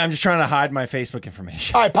 Yeah, I'm just trying to hide my Facebook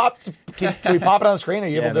information. All right, can we pop it on the screen? Are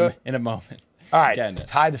you able to do it? In a moment. All right, Getting it.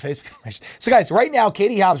 let's hide the Facebook information. So, guys, right now,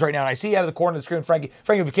 Katie Hobbs right now, and I see out of the corner of the screen, Frankie,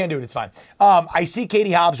 if you can't do it, it's fine. I see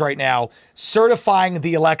Katie Hobbs right now certifying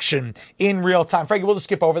the election in real time. Frankie, we'll just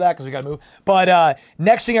skip over that because we got to move. But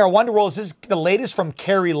next thing here, I wanted to roll, this is the latest from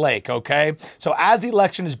Kari Lake, okay? So, as the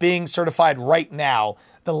election is being certified right now,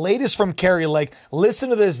 the latest from Kari Lake. Listen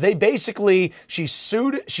to this. They basically, she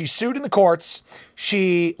sued in the courts.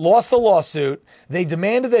 She lost the lawsuit. They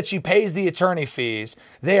demanded that she pays the attorney fees.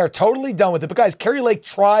 They are totally done with it. But guys, Kari Lake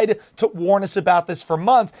tried to warn us about this for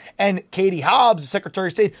months. And Katie Hobbs, the Secretary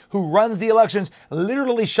of State, who runs the elections,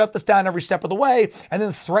 literally shut this down every step of the way and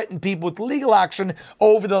then threatened people with legal action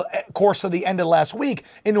over the course of the end of last week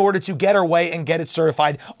in order to get her way and get it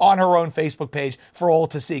certified on her own Facebook page for all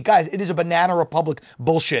to see. Guys, it is a banana republic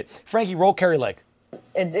bullshit. Frankie, roll Kari Lake.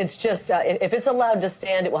 It's just, if it's allowed to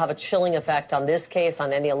stand, it will have a chilling effect on this case,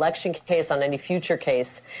 on any election case, on any future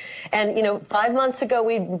case. And, 5 months ago,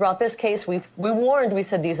 we brought this case. We warned, we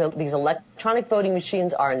said these electronic voting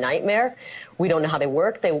machines are a nightmare. We don't know how they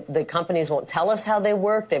work. The companies won't tell us how they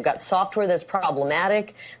work. They've got software that's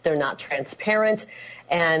problematic. They're not transparent.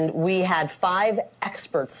 And we had 5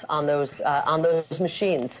 experts on those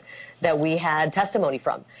machines that we had testimony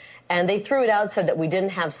from. And they threw it out, said that we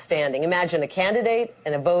didn't have standing. Imagine a candidate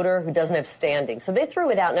and a voter who doesn't have standing. So they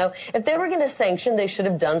threw it out. Now, if they were going to sanction, they should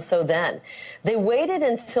have done so then. They waited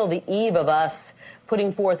until the eve of us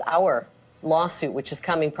putting forth our lawsuit, which is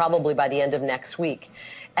coming probably by the end of next week.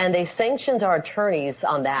 And they sanctioned our attorneys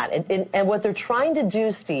on that. And what they're trying to do,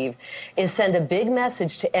 Steve, is send a big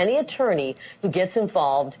message to any attorney who gets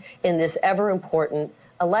involved in this ever-important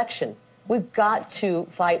election. We've got to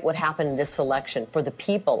fight what happened in this election for the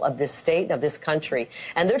people of this state, of this country.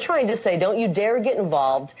 And they're trying to say, don't you dare get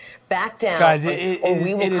involved, back down. Guys, it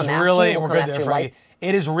is really, and we're good there, Frankie.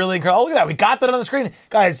 It is really incredible. Oh, look at that. We got that on the screen.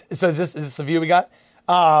 Guys, so is this the view we got?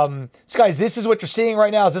 So, guys, this is what you're seeing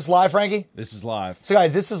right now. Is this live, Frankie? This is live. So,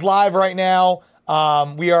 guys, this is live right now.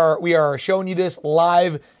 We are showing you this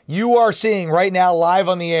live. You are seeing right now, live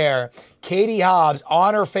on the air, Katie Hobbs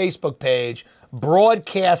on her Facebook page,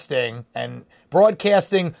 broadcasting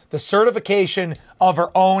the certification of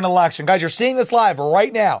her own election. Guys, you're seeing this live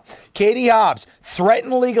right now. Katie Hobbs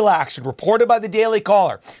threatened legal action, reported by the Daily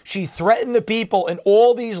Caller. She threatened the people in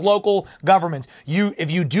all these local governments.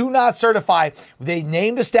 If you do not certify, they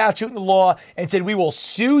named a statute in the law and said, we will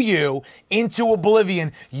sue you into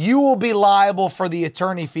oblivion. You will be liable for the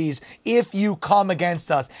attorney fees if you come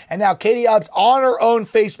against us. And now Katie Hobbs on her own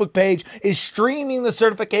Facebook page is streaming the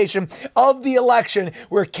certification of the election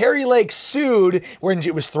where Kari Lake sued when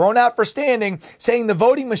it was thrown out for standing, saying the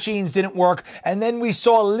voting machines didn't work. And then we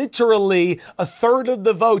saw literally a third of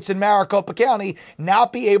the votes in Maricopa County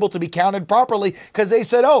not be able to be counted properly because they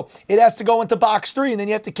said, oh, it has to go into box 3 and then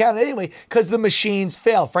you have to count it anyway because the machines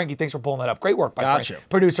fail. Frankie, thanks for pulling that up. Great work by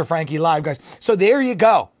producer Frankie live, guys. So there you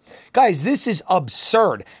go. Guys, this is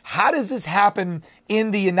absurd. How does this happen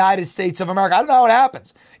in the United States of America? I don't know how it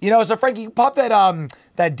happens. So Frankie, you pop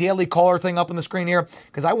that Daily Caller thing up on the screen here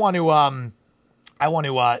because I want to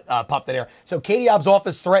pop that here. So Katie Hobbs'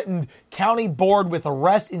 office threatened county board with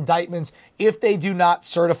arrest indictments if they do not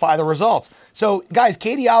certify the results. So guys,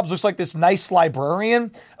 Katie Hobbs looks like this nice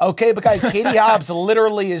librarian. Okay, but guys, Katie Hobbs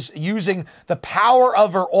literally is using the power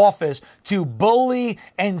of her office to bully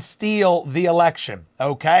and steal the election.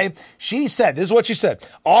 Okay, she said, this is what she said.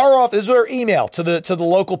 Our office, this is her email to the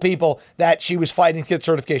local people that she was fighting to get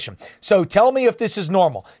certification. So tell me if this is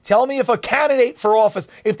normal. Tell me if a candidate for office,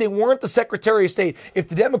 if they weren't the Secretary of State, if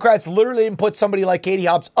the Democrats literally didn't put somebody like Katie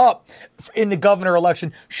Hobbs up in the governor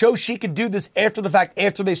election, show she could do this after the fact,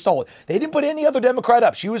 after they stole it. They didn't put any other Democrat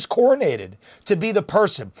up. She was coronated to be the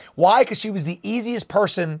person. Why? Because she was the easiest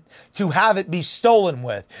person to have it be stolen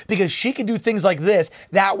with. Because she could do things like this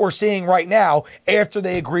that we're seeing right now after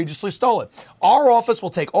they egregiously stole it. Our office will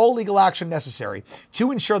take all legal action necessary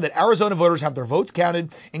to ensure that Arizona voters have their votes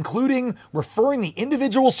counted, including referring the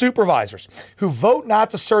individual supervisors who vote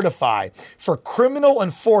not to certify for criminal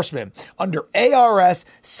enforcement under ARS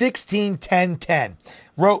 161010.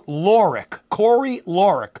 Wrote Corey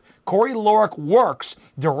Lorick. Corey Lorick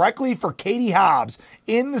works directly for Katie Hobbs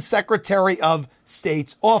in the Secretary of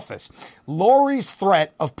State's office. Lori's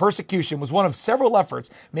threat of persecution was one of several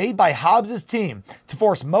efforts made by Hobbs' team to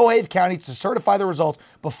force Mohave County to certify the results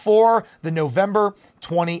before the November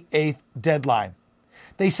 28th deadline.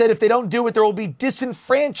 They said if they don't do it, there will be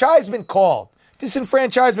disenfranchisement called.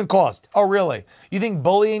 Disenfranchisement caused. Oh, really? You think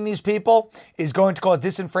bullying these people is going to cause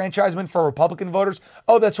disenfranchisement for Republican voters?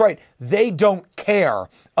 Oh, that's right. They don't care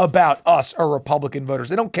about us or Republican voters.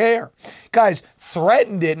 They don't care. Guys,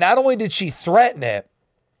 threatened it. Not only did she threaten it,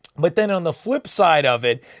 But then on the flip side of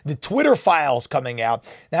it, the Twitter files coming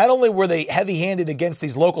out, not only were they heavy-handed against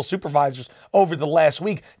these local supervisors over the last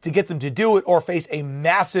week to get them to do it or face a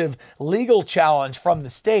massive legal challenge from the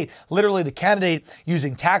state, literally the candidate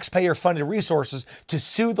using taxpayer-funded resources to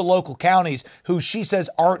sue the local counties who she says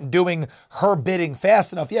aren't doing her bidding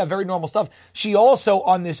fast enough. Yeah, very normal stuff. She also,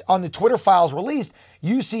 on the Twitter files released,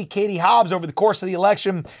 you see Katie Hobbs over the course of the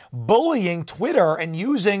election bullying Twitter and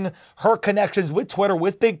using her connections with Twitter,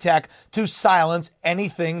 with big tech, to silence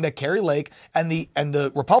anything that Kari Lake and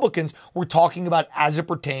the Republicans were talking about as it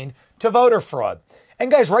pertained to voter fraud. And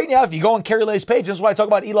guys, right now, if you go on Kari Lake's page, this is why I talk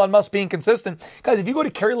about Elon Musk being consistent. Guys, if you go to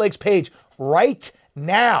Kari Lake's page right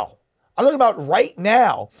now, I'm talking about right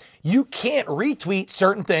now, you can't retweet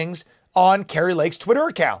certain things on Kari Lake's Twitter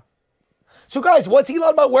account. So guys, what's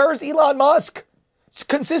Elon Musk? Where is Elon Musk? It's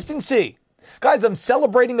consistency. Guys, I'm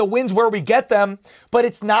celebrating the wins where we get them, but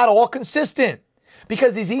it's not all consistent.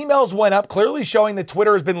 Because these emails went up clearly showing that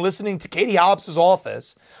Twitter has been listening to Katie Hobbs'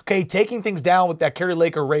 office, okay, taking things down with that Kari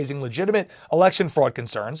Lake are raising legitimate election fraud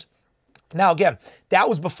concerns. Now, again, that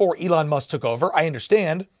was before Elon Musk took over. I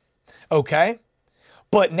understand, okay?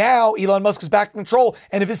 But now Elon Musk is back in control.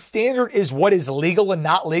 And if his standard is what is legal and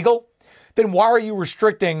not legal, then why are you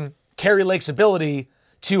restricting Kari Lake's ability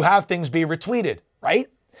to have things be retweeted, right?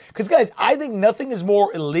 Because, guys, I think nothing is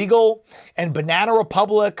more illegal and banana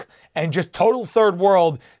republic and just total third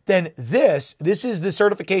world than this. This is the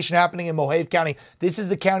certification happening in Mohave County. This is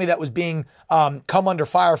the county that was being come under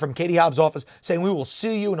fire from Katie Hobbs' office saying we will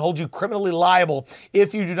sue you and hold you criminally liable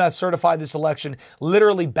if you do not certify this election,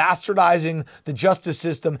 literally bastardizing the justice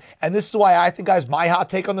system. And this is why I think, guys, my hot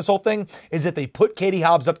take on this whole thing is that they put Katie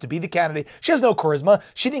Hobbs up to be the candidate. She has no charisma.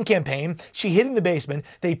 She didn't campaign. She hid in the basement.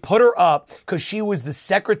 They put her up because she was the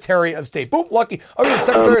Secretary of State. Boom, lucky. Oh, you're the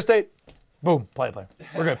Secretary of State. Boom, play it.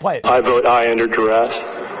 We're going to play it. I vote aye under duress.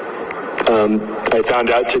 I found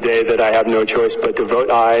out today that I have no choice but to vote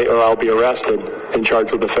aye or I'll be arrested and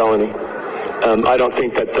charged with a felony. I don't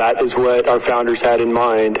think that is what our founders had in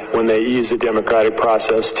mind when they used the democratic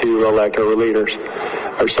process to elect our leaders,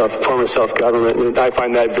 our form of self-government, and I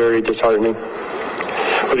find that very disheartening.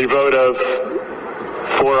 With your vote of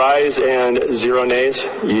 4 ayes and 0 nays,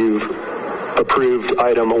 you've approved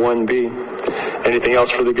item 1B. Anything else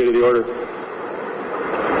for the good of the order?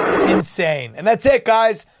 Insane. And that's it,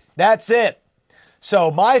 guys. That's it.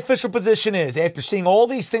 So my official position is, after seeing all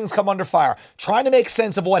these things come under fire, trying to make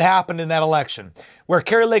sense of what happened in that election, where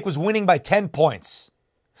Kari Lake was winning by 10 points,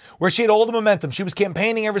 where she had all the momentum. She was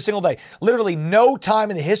campaigning every single day. Literally no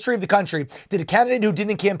time in the history of the country did a candidate who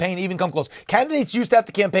didn't campaign even come close. Candidates used to have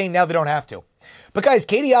to campaign. Now they don't have to. But guys,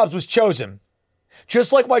 Katie Hobbs was chosen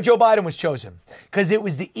just like why Joe Biden was chosen, because it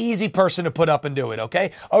was the easy person to put up and do it,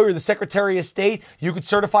 okay? Oh, you're the Secretary of State. You could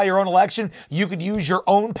certify your own election. You could use your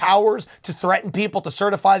own powers to threaten people to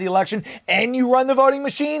certify the election, and you run the voting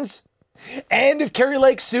machines? And if Kari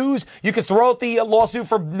Lake sues, you could throw out the lawsuit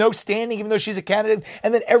for no standing, even though she's a candidate.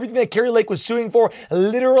 And then everything that Kari Lake was suing for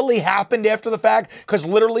literally happened after the fact, because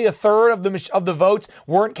literally a third of the votes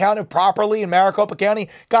weren't counted properly in Maricopa County.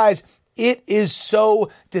 Guys, it is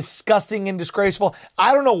so disgusting and disgraceful.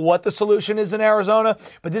 I don't know what the solution is in Arizona,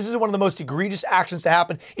 but this is one of the most egregious actions to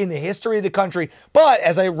happen in the history of the country. But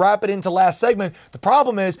as I wrap it into last segment, the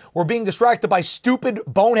problem is we're being distracted by stupid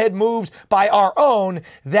bonehead moves by our own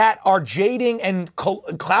that are jading and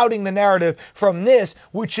clouding the narrative from this,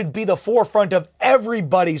 which should be the forefront of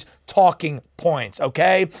everybody's talking points,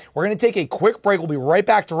 okay? We're going to take a quick break. We'll be right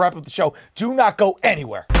back to wrap up the show. Do not go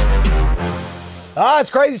anywhere. It's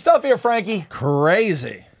crazy stuff here, Frankie.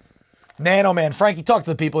 Crazy. Man, oh man. Frankie, talk to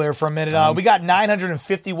the people here for a minute. We got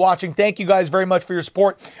 950 watching. Thank you guys very much for your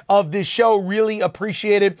support of this show. Really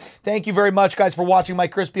appreciate it. Thank you very much, guys, for watching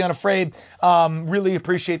Mike Crispi Unafraid. Really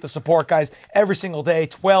appreciate the support, guys. Every single day,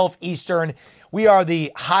 12 Eastern. We are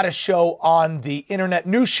the hottest show on the internet,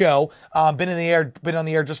 new show. Been on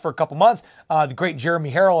the air just for a couple months. The great Jeremy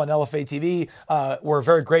Harrell on LFA TV. We're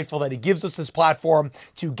very grateful that he gives us this platform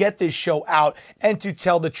to get this show out and to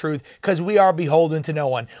tell the truth, because we are beholden to no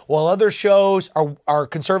one. While other shows, our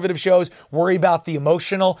conservative shows, worry about the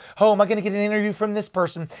emotional. Oh, am I going to get an interview from this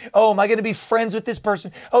person? Oh, am I going to be friends with this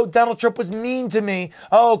person? Oh, Donald Trump was mean to me.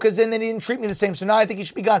 Oh, because then they didn't treat me the same, so now I think he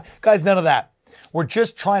should be gone. Guys, none of that. We're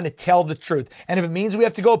just trying to tell the truth. And if it means we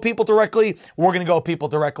have to go people directly, we're going to go people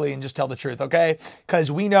directly and just tell the truth, okay?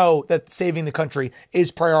 Because we know that saving the country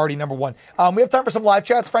is priority number one. We have time for some live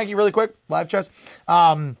chats, Frankie, really quick. Live chats.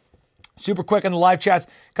 Super quick on the live chats.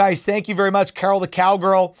 Guys, thank you very much. Carol the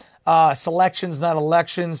Cowgirl, selections, not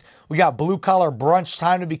elections. We got Blue Collar Brunch,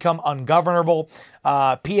 time to become ungovernable.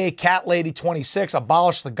 PA Cat Lady 26,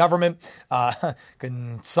 abolish the government.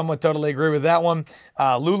 Can somewhat totally agree with that one.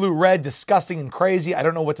 Lulu Red, disgusting and crazy. I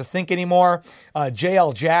don't know what to think anymore.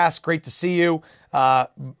 JL Jazz, great to see you.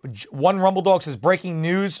 One Rumble Dog says, breaking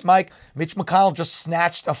news, Mike. Mitch McConnell just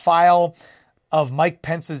snatched a file of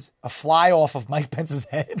a fly off of Mike Pence's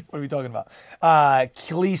head. What are we talking about?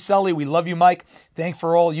 Klee Sully, we love you, Mike. Thanks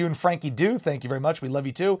for all you and Frankie do. Thank you very much. We love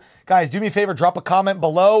you too. Guys, do me a favor, drop a comment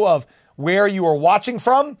below of where you are watching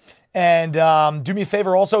from. And do me a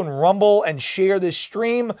favor also and Rumble and share this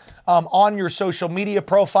stream on your social media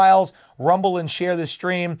profiles. Rumble and share this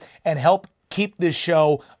stream and help keep this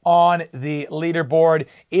show on the leaderboard.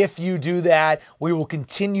 If you do that, we will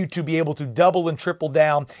continue to be able to double and triple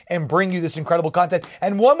down and bring you this incredible content.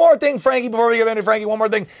 And one more thing, Frankie, before we get into Frankie, one more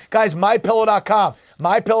thing. Guys, MyPillow.com.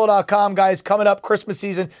 MyPillow.com, guys, coming up Christmas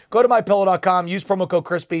season. Go to MyPillow.com. Use promo code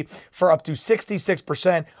Crispi for up to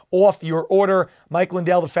 66% off your order. Mike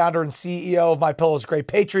Lindell, the founder and CEO of MyPillow, is a great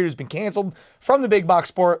patriot who's been canceled from the big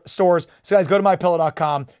box stores. So, guys, go to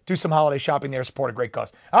MyPillow.com. Do some holiday shopping there. Support a great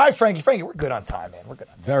cause. All right, Frankie. Frankie, we're good on time, man. We're good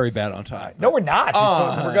on time. Very bad on time. No, we're not.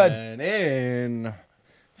 We're good. In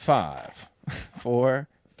 5, 4,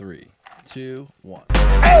 3, 2, 1.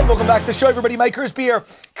 And welcome back to the show, everybody. Mike Crispi here,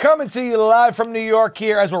 coming to you live from New York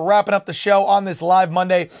here as we're wrapping up the show on this live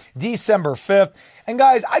Monday, December 5th. And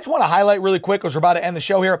guys, I just want to highlight really quick as we're about to end the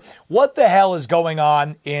show here, what the hell is going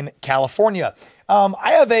on in California?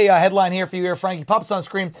 I have a headline here for you here, Frankie. Pops on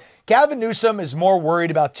screen. Gavin Newsom is more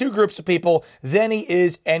worried about two groups of people than he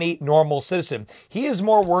is any normal citizen. He is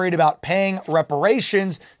more worried about paying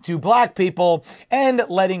reparations to black people and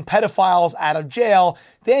letting pedophiles out of jail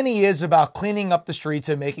than he is about cleaning up the streets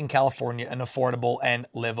and making California an affordable and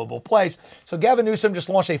livable place. So Gavin Newsom just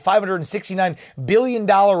launched a $569 billion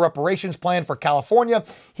reparations plan for California.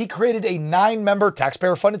 He created a 9-member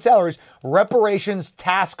taxpayer-funded salaries reparations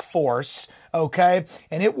task force, okay?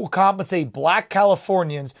 And it will compensate black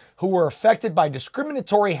Californians who were affected by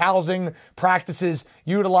discriminatory housing practices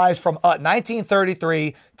utilized from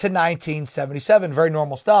 1933 to 1977. Very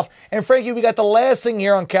normal stuff. And Frankie, we got the last thing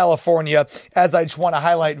here on California, as I just want to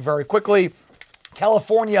highlight very quickly.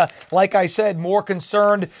 California, like I said, more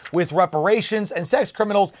concerned with reparations and sex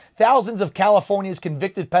criminals. Thousands of California's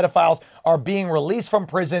convicted pedophiles are being released from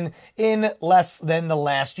prison in less than the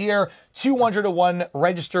last year. 201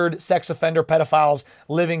 registered sex offender pedophiles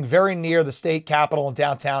living very near the state capitol in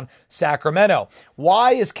downtown Sacramento.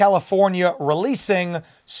 Why is California releasing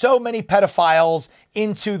so many pedophiles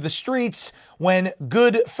into the streets when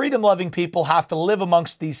good freedom-loving people have to live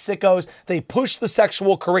amongst these sickos? They push the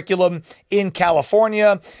sexual curriculum in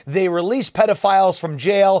California. They release pedophiles from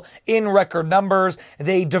jail in record numbers.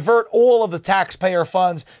 They divert all of the taxpayer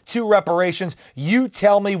funds to reparations. You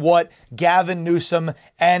tell me what Gavin Newsom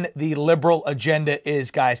and the liberal agenda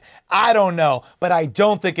is, guys. I don't know, but I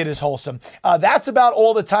don't think it is wholesome. That's about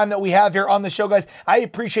all the time that we have here on the show, guys. I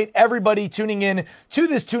appreciate everybody tuning in to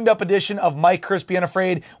this tuned-up edition of Mike Crispi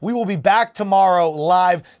Unafraid. We will be back tomorrow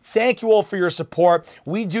live. Thank you all for your support.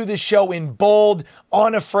 We do this show in bold,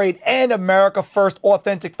 unafraid, and America First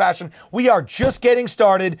authentic fashion. We are just getting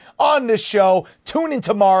started on this show. Tune in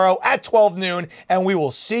tomorrow at 12 noon, and we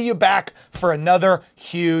will see you back for another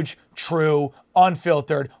huge, true,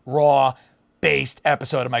 unfiltered, raw-based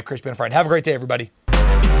episode of Mike Crispi Unafraid. Have a great day, everybody.